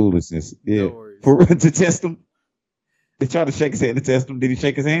with that foolishness. Yeah, No worries. to test him. They tried to shake his hand to test him. Did he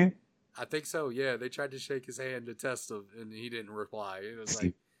shake his hand? I think so. Yeah, they tried to shake his hand to test him, and he didn't reply. It was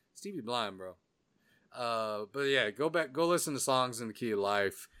like Stevie Blind, bro. But yeah, go listen to Songs in the Key of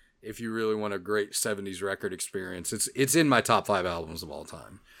Life if you really want a great 70s record experience. It's in my top 5 albums of all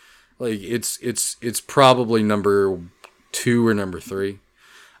time. Like it's probably number 2 or number 3.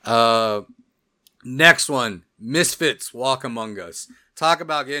 Next one, Misfits, Walk Among Us. Talk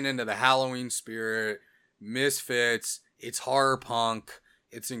about getting into the Halloween spirit. Misfits, it's horror punk.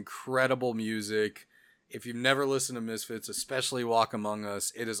 It's incredible music. If you've never listened to Misfits, especially Walk Among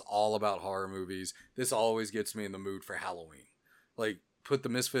Us, it is all about horror movies. This always gets me in the mood for Halloween. Like, put the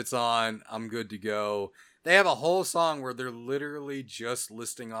Misfits on, I'm good to go. They have a whole song where they're literally just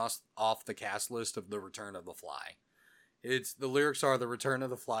listing off the cast list of The Return of the Fly. The lyrics are The Return of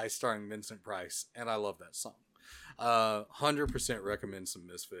the Fly starring Vincent Price, and I love that song. 100% recommend some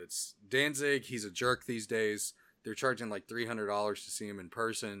Misfits. Danzig, he's a jerk these days. They're charging like $300 to see him in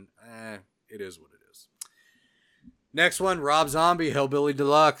person. It is what it is. Next one, Rob Zombie, Hellbilly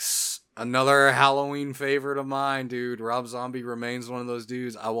Deluxe. Another Halloween favorite of mine, dude. Rob Zombie remains one of those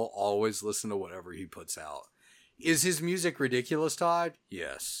dudes. I will always listen to whatever he puts out. Is his music ridiculous, Todd?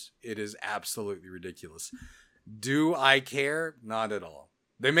 Yes, it is absolutely ridiculous. Do I care? Not at all.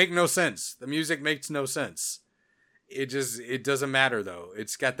 They make no sense. The music makes no sense. It doesn't matter though.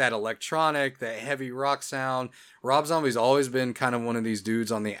 It's got that electronic, that heavy rock sound. Rob Zombie's always been kind of one of these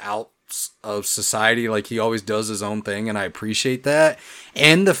dudes on the outs of society. Like, he always does his own thing, and I appreciate that.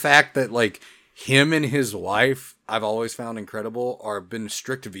 And the fact that, like, him and his wife, I've always found incredible, are been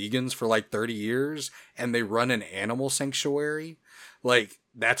strict vegans for like 30 years, and they run an animal sanctuary. Like,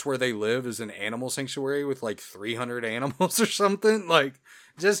 that's where they live, is an animal sanctuary with like 300 animals or something. Like,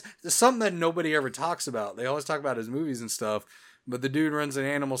 just something that nobody ever talks about. They always talk about his movies and stuff, but the dude runs an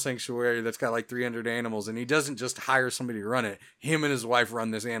animal sanctuary that's got like 300 animals, and he doesn't just hire somebody to run it. Him and his wife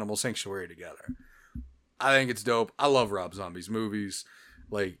run this animal sanctuary together. I think it's dope. I love Rob Zombie's movies.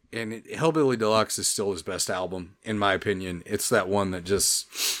 Like, and Hellbilly Deluxe is still his best album, in my opinion. It's that one that just,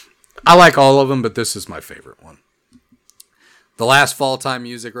 I like all of them, but this is my favorite one. The last fall time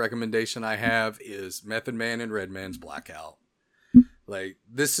music recommendation I have is Method Man and Redman's Blackout. Like,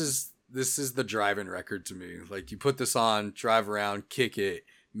 this is the driving record to me. Like, you put this on, drive around, kick it,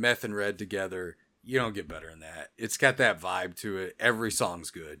 Meth and Red together. You don't get better than that. It's got that vibe to it. Every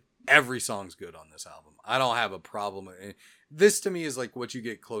song's good. Every song's good on this album. I don't have a problem. This to me is like what you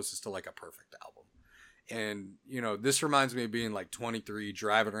get closest to like a perfect album. And, you know, this reminds me of being like 23,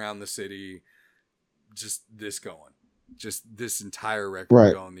 driving around the city, just this going. Just this entire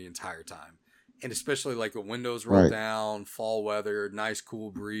record going the entire time. And especially like the windows rolled down, fall weather, nice cool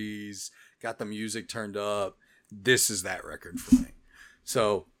breeze, got the music turned up. This is that record for me.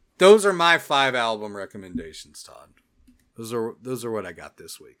 So those are my 5 album recommendations, Todd. Those are what I got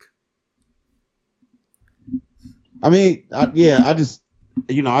this week. I mean, I've been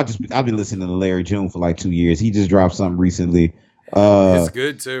listening to Larry June for like 2 years. He just dropped something recently. It's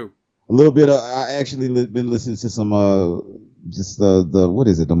good too. A little bit of, I actually been listening to some what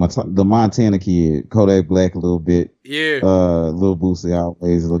is it, the Montana Kid, Kodak Black, a little bit, Lil Boosie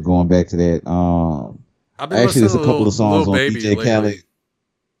always going back to that. Actually, there's a couple of songs on DJ Khaled.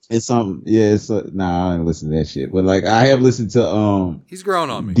 It's something, I didn't listen to that shit, but like I have listened to he's grown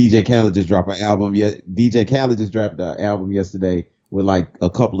on me. DJ Khaled just dropped an album. DJ Khaled just dropped an album yesterday with like a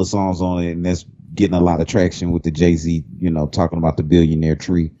couple of songs on it, and that's getting a lot of traction with the Jay-Z, talking about the billionaire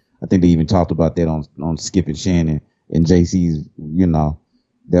tree. I think they even talked about that on Skip and Shannon, and Jay-Z's, that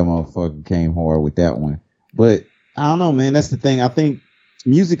motherfucker came hard with that one. But I don't know, man. That's the thing. I think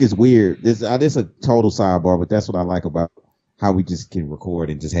music is weird. This a total sidebar, but that's what I like about how we just can record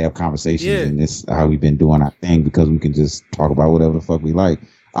and just have conversations, and this how we've been doing our thing, because we can just talk about whatever the fuck we like.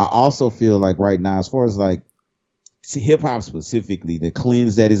 I also feel like right now, as far as like hip hop specifically, the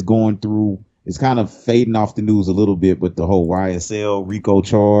cleanse that is going through, it's kind of fading off the news a little bit with the whole YSL RICO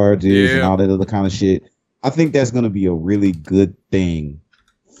charges and all that other kind of shit. I think that's going to be a really good thing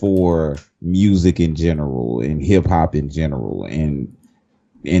for music in general and hip hop in general, and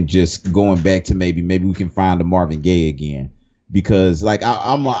just going back to maybe we can find a Marvin Gaye again, because like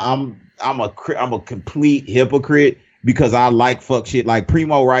I'm a complete hypocrite, because I like fuck shit. Like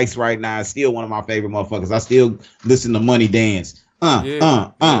Primo Rice right now is still one of my favorite motherfuckers. I still listen to Money Dance.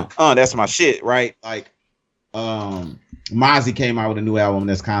 That's my shit, right? Like, Mozzie came out with a new album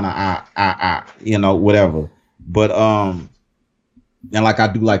that's kind of whatever. But and like I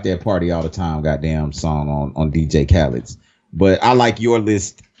do like that Party All the Time goddamn song on DJ Khaled's. But I like your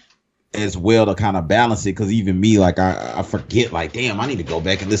list as well to kind of balance it, because even me, like I forget, like, damn, I need to go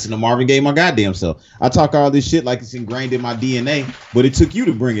back and listen to Marvin Gaye my goddamn self. I talk all this shit like it's ingrained in my DNA, but it took you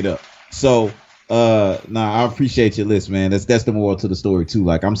to bring it up. So I appreciate your list, man. That's the moral to the story too.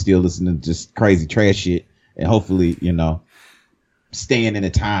 Like I'm still listening to just crazy trash shit, and hopefully, staying in the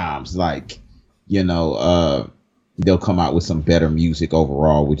times. Like, they'll come out with some better music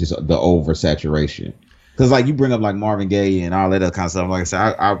overall, which is the oversaturation. Because like you bring up like Marvin Gaye and all that other kind of stuff. Like I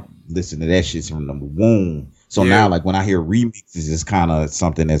said, I listen to that shit from the womb. So now, like when I hear remixes, it's kind of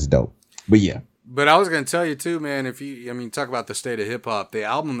something that's dope. But yeah. But I was going to tell you too, man, talk about the state of hip hop, the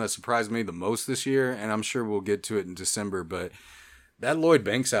album that surprised me the most this year, and I'm sure we'll get to it in December, but that Lloyd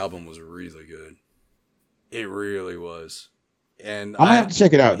Banks album was really good. It really was. And I'm going to have to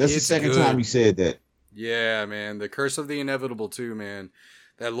check it out. That's the second time you said that. Yeah, man. The Curse of the Inevitable too, man.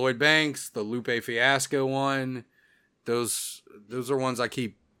 That Lloyd Banks, the Lupe Fiasco one, those are ones I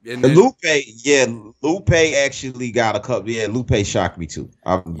keep. Lupe actually got a couple. Yeah, Lupe shocked me too.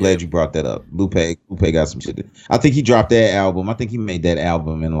 I'm glad you brought that up. Lupe got some shit. I think he dropped that album. I think he made that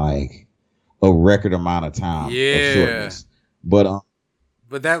album in like a record amount of time. Yeah, but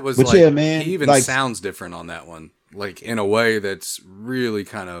that was. But yeah, man, he even sounds different on that one, like in a way that's really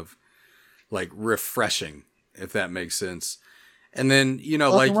kind of like refreshing, if that makes sense. And then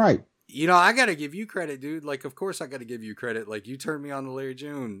right. I got to give you credit, dude. Like, of course I got to give you credit. Like, you turned me on to Larry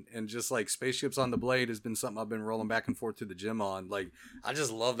June, and just like Spaceships on the Blade has been something I've been rolling back and forth to the gym on. Like, I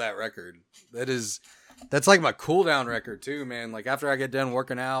just love that record. That's like my cool down record too, man. Like after I get done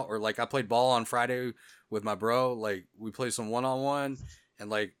working out, or like I played ball on Friday with my bro, like we played some 1-on-1, and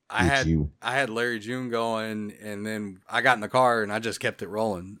like I had Larry June going, and then I got in the car and I just kept it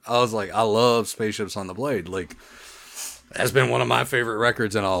rolling. I was like, I love Spaceships on the Blade. Like, that's been one of my favorite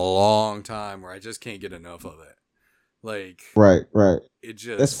records in a long time, where I just can't get enough of it. Like, right. It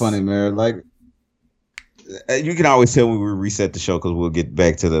just, that's funny, man. Like, you can always tell when we reset the show, because we'll get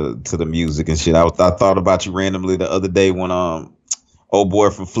back to the music and shit. I thought about you randomly the other day when old boy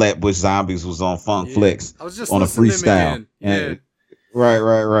from Flatbush Zombies was on Funk Flex. I was just on a freestyle. Yeah.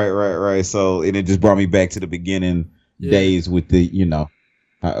 Right. So and it just brought me back to the beginning days with the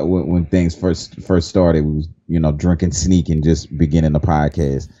when things first started. We was drinking, sneaking, just beginning the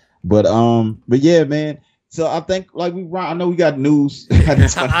podcast. But yeah, man. So I think like I know we got news.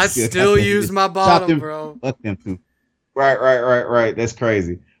 I still use my bottom, bro. Fuck them too. Right. That's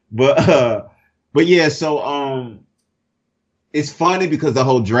crazy. But yeah. So it's funny because the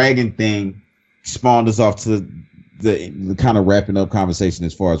whole dragon thing spawned us off to the kind of wrapping up conversation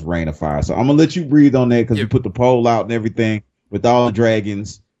as far as Rain of Fire. So I'm gonna let you breathe on that, because you put the poll out and everything with all the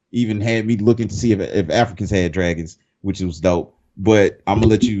dragons. Even had me looking to see if Africans had dragons, which was dope. But I'm gonna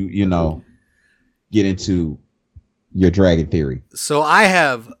let you get into your dragon theory. So I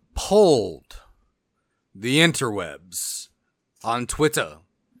have polled the interwebs on Twitter,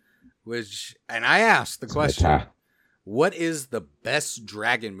 and I asked the question, what is the best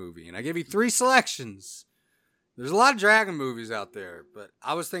dragon movie? And I gave you 3 selections. There's a lot of dragon movies out there, but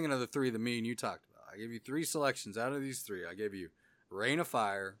I was thinking of the 3 that me and you talked about. I gave you 3 selections. Out of these 3, I gave you Reign of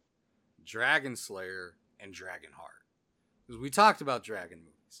Fire, Dragon Slayer, and Dragonheart. Because we talked about dragon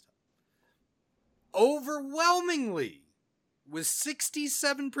movies. Overwhelmingly, with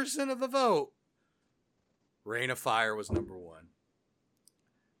 67% of the vote, Reign of Fire was number 1.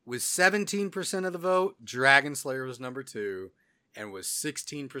 With 17% of the vote, Dragon Slayer was number 2. And with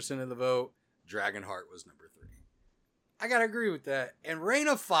 16% of the vote, Dragonheart was number 3. I gotta agree with that. And Reign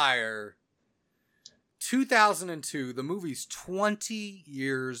of Fire, 2002, the movie's 20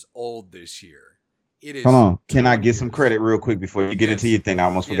 years old this year. It is. Hold on. Can I get some credit real quick before you get into your thing? I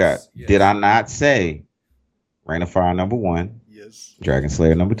almost forgot. Yes. Did I not say Reign of Fire number 1? Yes. Dragon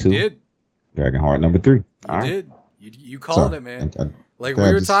Slayer number 2. You did. Dragonheart number 3. You did. You called it, man. Like we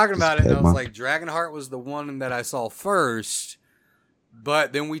were talking about it, and I was like, Dragonheart was the one that I saw first.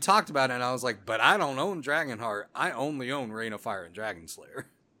 But then we talked about it, and I was like, but I don't own Dragonheart. I only own Reign of Fire and Dragon Slayer.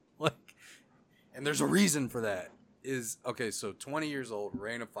 And there's a reason for that. So 20 years old,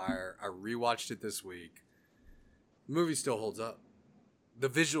 Reign of Fire. I rewatched it this week. The movie still holds up. The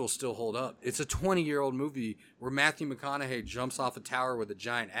visuals still hold up. It's a 20-year-old movie where Matthew McConaughey jumps off a tower with a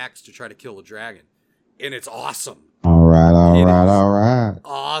giant axe to try to kill a dragon. And it's awesome. All right.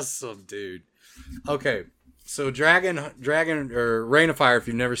 Awesome, dude. Okay. So Dragon or Reign of Fire, if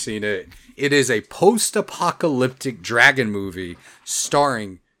you've never seen it, it is a post-apocalyptic dragon movie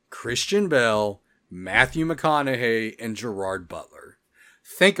starring Christian Bale, Matthew McConaughey, and Gerard Butler.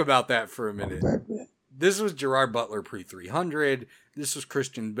 Think about that for a minute. This was Gerard Butler pre-300. This was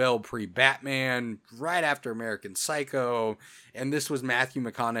Christian Bale pre-Batman, right after American Psycho. And this was Matthew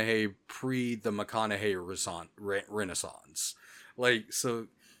McConaughey pre the McConaughey Renaissance. So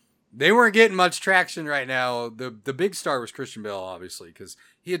They weren't getting much traction right now. The big star was Christian Bale, obviously, because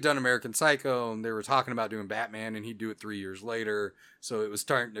he had done American Psycho, and they were talking about doing Batman, and he'd do it 3 years later. So it was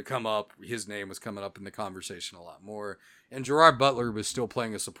starting to come up. His name was coming up in the conversation a lot more. And Gerard Butler was still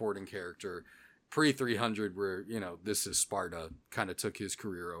playing a supporting character pre-300, where, you know, This Is Sparta kind of took his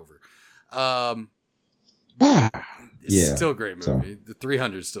career over. It's still a great movie. The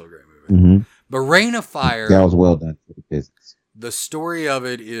 300 is still a great movie. Mm-hmm. But Reign of Fire... That was well done for the business. The story of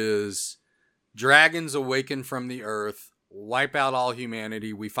it is dragons awaken from the earth, wipe out all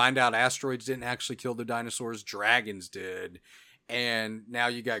humanity. We find out asteroids didn't actually kill the dinosaurs, dragons did. And now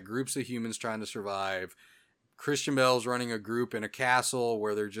you got groups of humans trying to survive. Christian Bale's running a group in a castle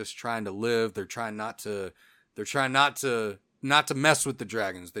where they're just trying to live. They're trying not to mess with the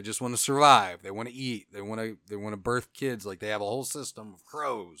dragons. They just want to survive. They want to eat. They want to birth kids. Like, they have a whole system of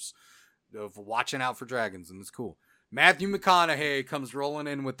crows of watching out for dragons, and it's cool. Matthew McConaughey comes rolling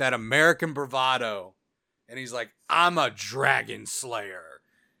in with that American bravado, and he's like, I'm a dragon slayer.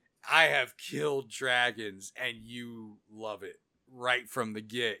 I have killed dragons, and you love it right from the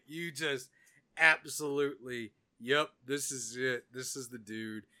get. You just absolutely, yep, this is it. This is the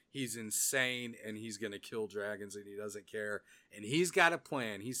dude. He's insane, and he's going to kill dragons, and he doesn't care. And he's got a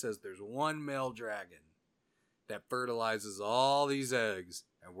plan. He says there's one male dragon that fertilizes all these eggs,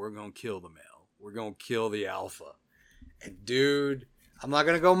 and we're going to kill the male. We're going to kill the alpha. And dude, I'm not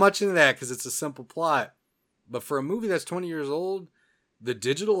going to go much into that because it's a simple plot. But for a movie that's 20 years old, the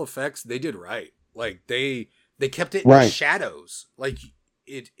digital effects, they did right. Like, they kept it in the shadows. Like,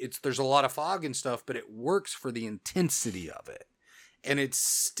 it's there's a lot of fog and stuff, but it works for the intensity of it. And it's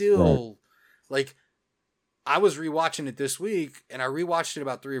still, like, I was rewatching it this week, and I rewatched it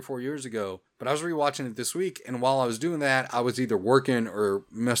about 3 or 4 years ago, but I was rewatching it this week, and while I was doing that, I was either working or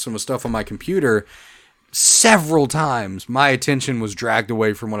messing with stuff on my computer. Several times my attention was dragged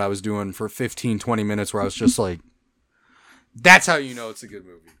away from what I was doing for 15, 20 minutes where I was just like, that's how you know it's a good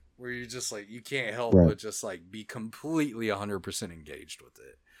movie. Where you're just like, you can't help but just like be completely 100% engaged with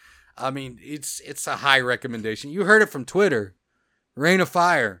it. I mean, it's a high recommendation. You heard it from Twitter. Reign of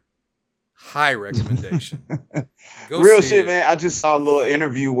Fire. High recommendation. Real shit, man. I just saw a little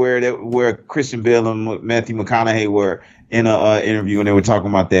interview where Christian Bale and Matthew McConaughey were in a interview, and they were talking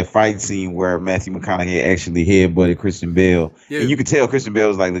about that fight scene where Matthew McConaughey actually headbutted Christian Bale. And you could tell Christian Bale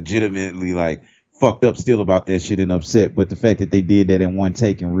was like legitimately like fucked up still about that shit and upset. But the fact that they did that in one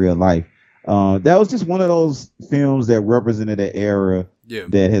take in real life, that was just one of those films that represented an era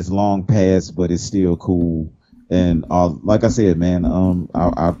that has long passed, but is still cool. And like I said, man,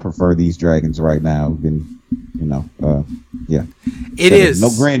 I prefer these dragons right now. It is no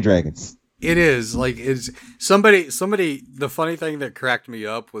grand dragons. It is like it's somebody. The funny thing that cracked me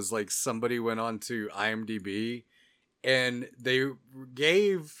up was like somebody went on to IMDb and they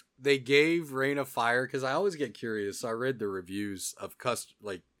gave Reign of Fire, because I always get curious. So I read the reviews of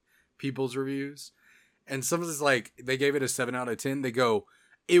like people's reviews, and someone's like they gave it a 7 out of 10. They go,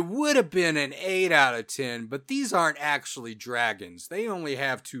 it would have been an 8 out of 10, but these aren't actually dragons. They only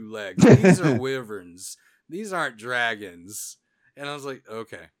have 2 legs. These are wyverns. These aren't dragons. And I was like,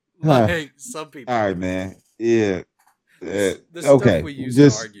 okay. Like, some people. All right, man. Yeah. The stuff we used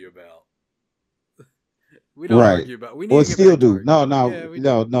to argue about. We don't argue about. We need to still do. No.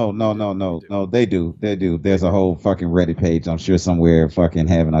 They do. There's a whole fucking Reddit page, I'm sure, somewhere fucking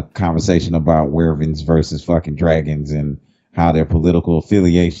having a conversation about wyverns versus fucking dragons and how their political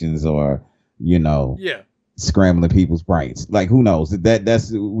affiliations are, scrambling people's brains. Like, who knows?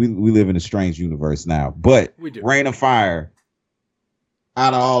 That's we live in a strange universe now. But we do. Reign of Fire,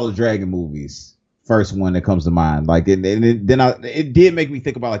 out of all the dragon movies, first one that comes to mind. Like, it did make me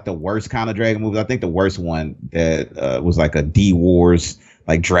think about like the worst kind of dragon movies. I think the worst one that was like a D Wars,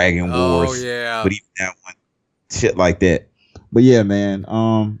 like Dragon Wars. Oh yeah. But even that one, shit like that. But yeah, man.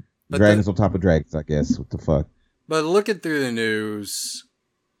 Dragons on top of dragons, I guess. What the fuck? But looking through the news,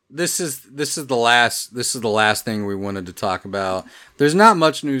 this is the last thing we wanted to talk about. There's not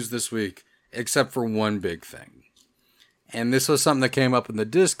much news this week except for one big thing. And this was something that came up in the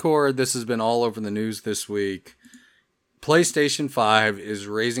Discord. This has been all over the news this week. PlayStation 5 is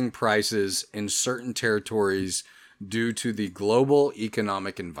raising prices in certain territories due to the global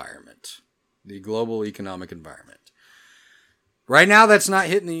economic environment. Right now, that's not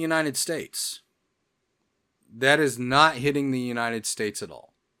hitting the United States. That is not hitting the United States at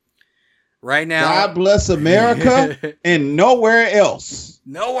all. Right now, God bless America and nowhere else.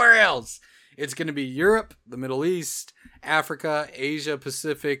 Nowhere else. It's going to be Europe, the Middle East, Africa, Asia,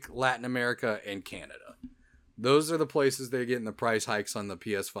 Pacific, Latin America, and Canada. Those are the places they're getting the price hikes on the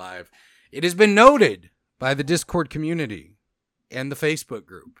PS5. It has been noted by the Discord community and the Facebook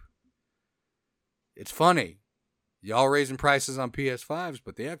group It's funny. Y'all raising prices on PS5s,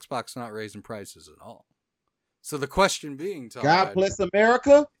 but the Xbox not raising prices at all. So the question being, Todd, God bless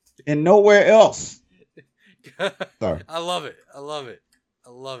America and nowhere else. Sorry. I love it. I love it. I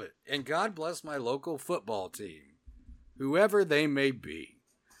love it. And God bless my local football team, whoever they may be.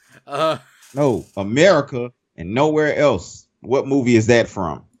 No, America and nowhere else. What movie is that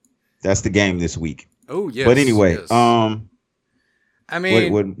from? That's the game this week. Oh, yes. But anyway, yes. I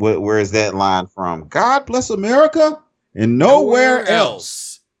mean, where is that line from? God bless America and nowhere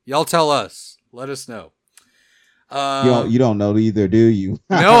else. Y'all tell us. Let us know. You don't know either, do you?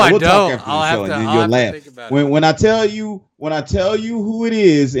 No, I we'll don't. Talk after I'll the show, have to, and then I'll you'll have laugh. to think about When I tell you who it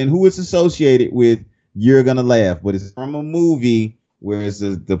is and who it's associated with, you're gonna laugh. But it's from a movie where it's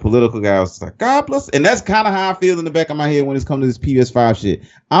the political guy was like, God bless, and that's kind of how I feel in the back of my head when it's come to this PS5 shit.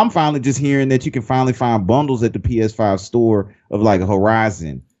 I'm finally just hearing that you can finally find bundles at the PS5 store of like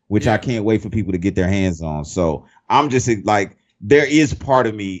Horizon, which I can't wait for people to get their hands on. So I'm just like, there is part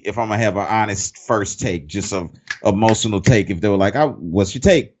of me, if I'm gonna have an honest first take, just an emotional take, if they were like, what's your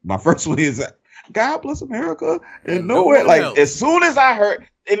take? My first one is, God bless America and nowhere. Like else. As soon as I heard,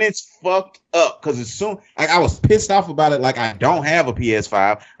 and it's fucked up because as soon, like I was pissed off about it. Like I don't have a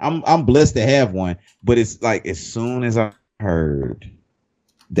PS5. I'm blessed to have one, but it's like as soon as I heard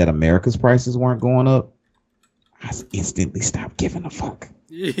that America's prices weren't going up, I instantly stopped giving a fuck.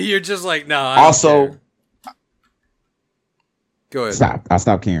 You're just like, no. Also, go ahead. I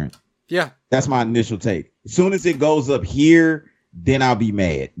stopped caring. Yeah, that's my initial take. As soon as it goes up here, then I'll be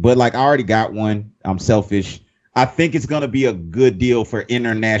mad. But like I already got one. I'm selfish. I think it's gonna be a good deal for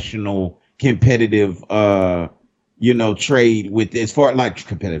international competitive trade with as far like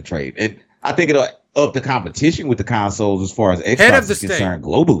competitive trade. And I think it'll up the competition with the consoles as far as Xbox is concerned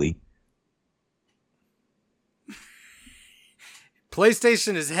globally.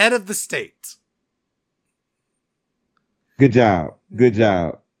 PlayStation is head of the state. Good job. Good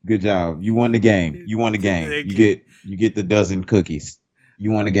job. Good job. You won the game. You won the game. You get the dozen cookies.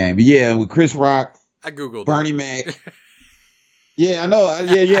 You won the game. But yeah, with Chris Rock, I googled Bernie Mac. Yeah, I know.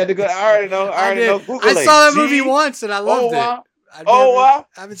 Yeah, you had to go. I already know. Google I saw that movie once and I loved it. I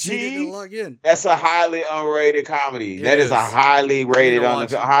haven't seen it in log in. That's a highly underrated comedy. That is a highly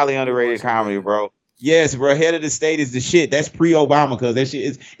underrated comedy, bro. Yes, bro. Head of the State is the shit. That's pre-Obama because that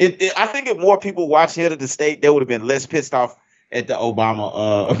shit is. I think if more people watched Head of the State, they would have been less pissed off at the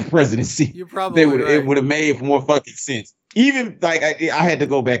Obama presidency. You're probably right. It would have made more fucking sense. Even like I had to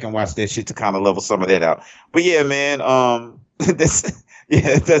go back and watch that shit to kind of level some of that out. But yeah, man. I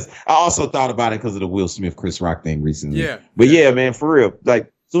also thought about it because of the Will Smith Chris Rock thing recently. Yeah. But yeah, man, for real. Like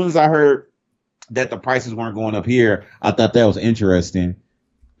as soon as I heard that the prices weren't going up here, I thought that was interesting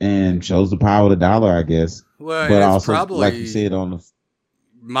and shows the power of the dollar, I guess. Well, but also, probably, like you said,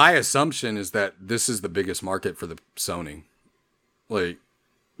 my assumption is that this is the biggest market for the Sony. Like,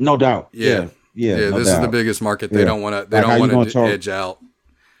 no doubt. Yeah. No this doubt. Is the biggest market. They don't want to. They don't want to edge out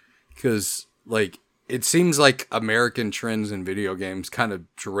because, like, it seems like American trends in video games kind of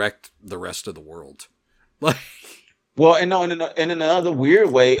direct the rest of the world. Like, well, and in another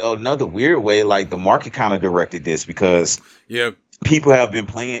weird way, like the market kind of directed this because people have been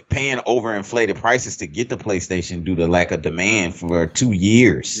paying overinflated prices to get the PlayStation due to lack of demand for 2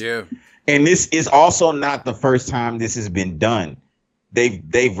 years. Yeah, and this is also not the first time this has been done.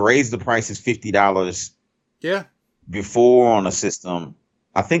 They've raised the prices $50. Yeah, before on a system.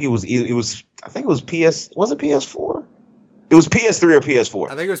 I think it was PS. Was it PS4? It was PS3 or PS4.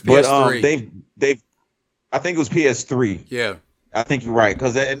 I think it was PS3. But I think it was PS3. Yeah, I think you're right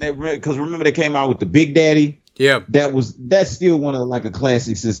because remember they came out with the Big Daddy. Yeah, that's still one of like a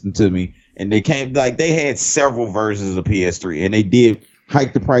classic system to me. And they had several versions of PS3 and they did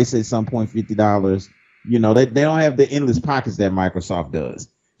hike the price at some point $50. You know they don't have the endless pockets that Microsoft does.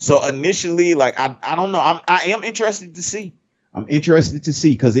 So initially, like I don't know. I am interested to see. I'm interested to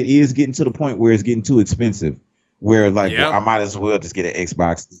see because it is getting to the point where it's getting too expensive. Where like I might as well just get an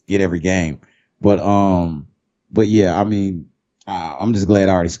Xbox, get every game. But yeah, I mean, I'm just glad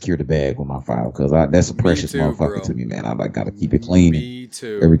I already secured the bag with my file because that's a precious motherfucker to me, man. I like gotta keep it clean. Me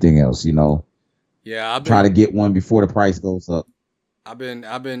too. Everything else, you know. Yeah, try to get one before the price goes up. I've been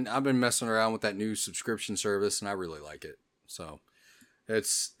messing around with that new subscription service and I really like it. So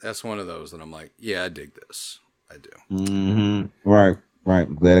that's one of those that I'm like, yeah, I dig this. I do. Mm-hmm. Right.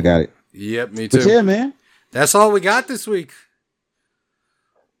 I'm glad I got it. Yep, me too. But yeah, man. That's all we got this week.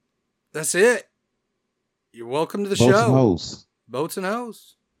 That's it. You're welcome to the show. Boats and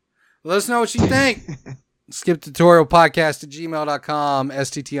Hoes. Let us know what you think. skiptutorialpodcast@gmail.com,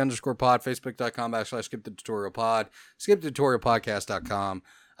 STT_pod, facebook.com/skiptutorialpod, skiptutorialpodcast.com.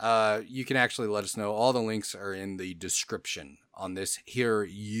 you can actually let us know. All the links are in the description on this here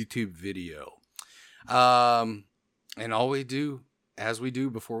YouTube video. And all we do, as we do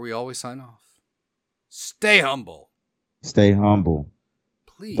before we always sign off, stay humble. Stay humble.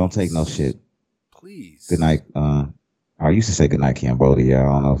 Please. Don't take no shit. Please. Good night. I used to say good night, Cambodia. I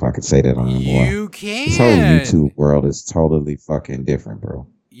don't know if I could say that anymore. You can. This whole YouTube world is totally fucking different, bro.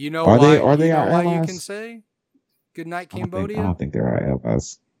 You know are why? Are they you know our why allies? you can say good night, Cambodia? I don't think they're our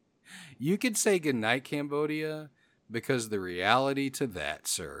allies. You could say good night, Cambodia, because the reality to that,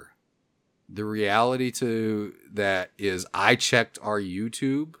 sir, the reality to that is I checked our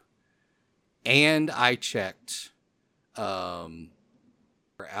YouTube and I checked our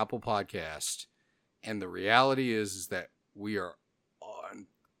Apple Podcast, and the reality is that we are on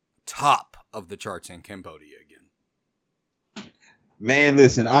top of the charts in Cambodia again. Man,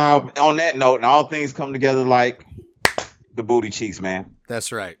 listen, on that note, and all things come together like the booty cheeks, man.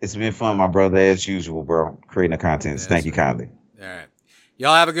 That's right. It's been fun, my brother, as usual, bro. Creating the content. Thank you kindly. All right.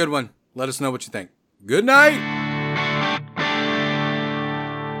 Y'all have a good one. Let us know what you think. Good night.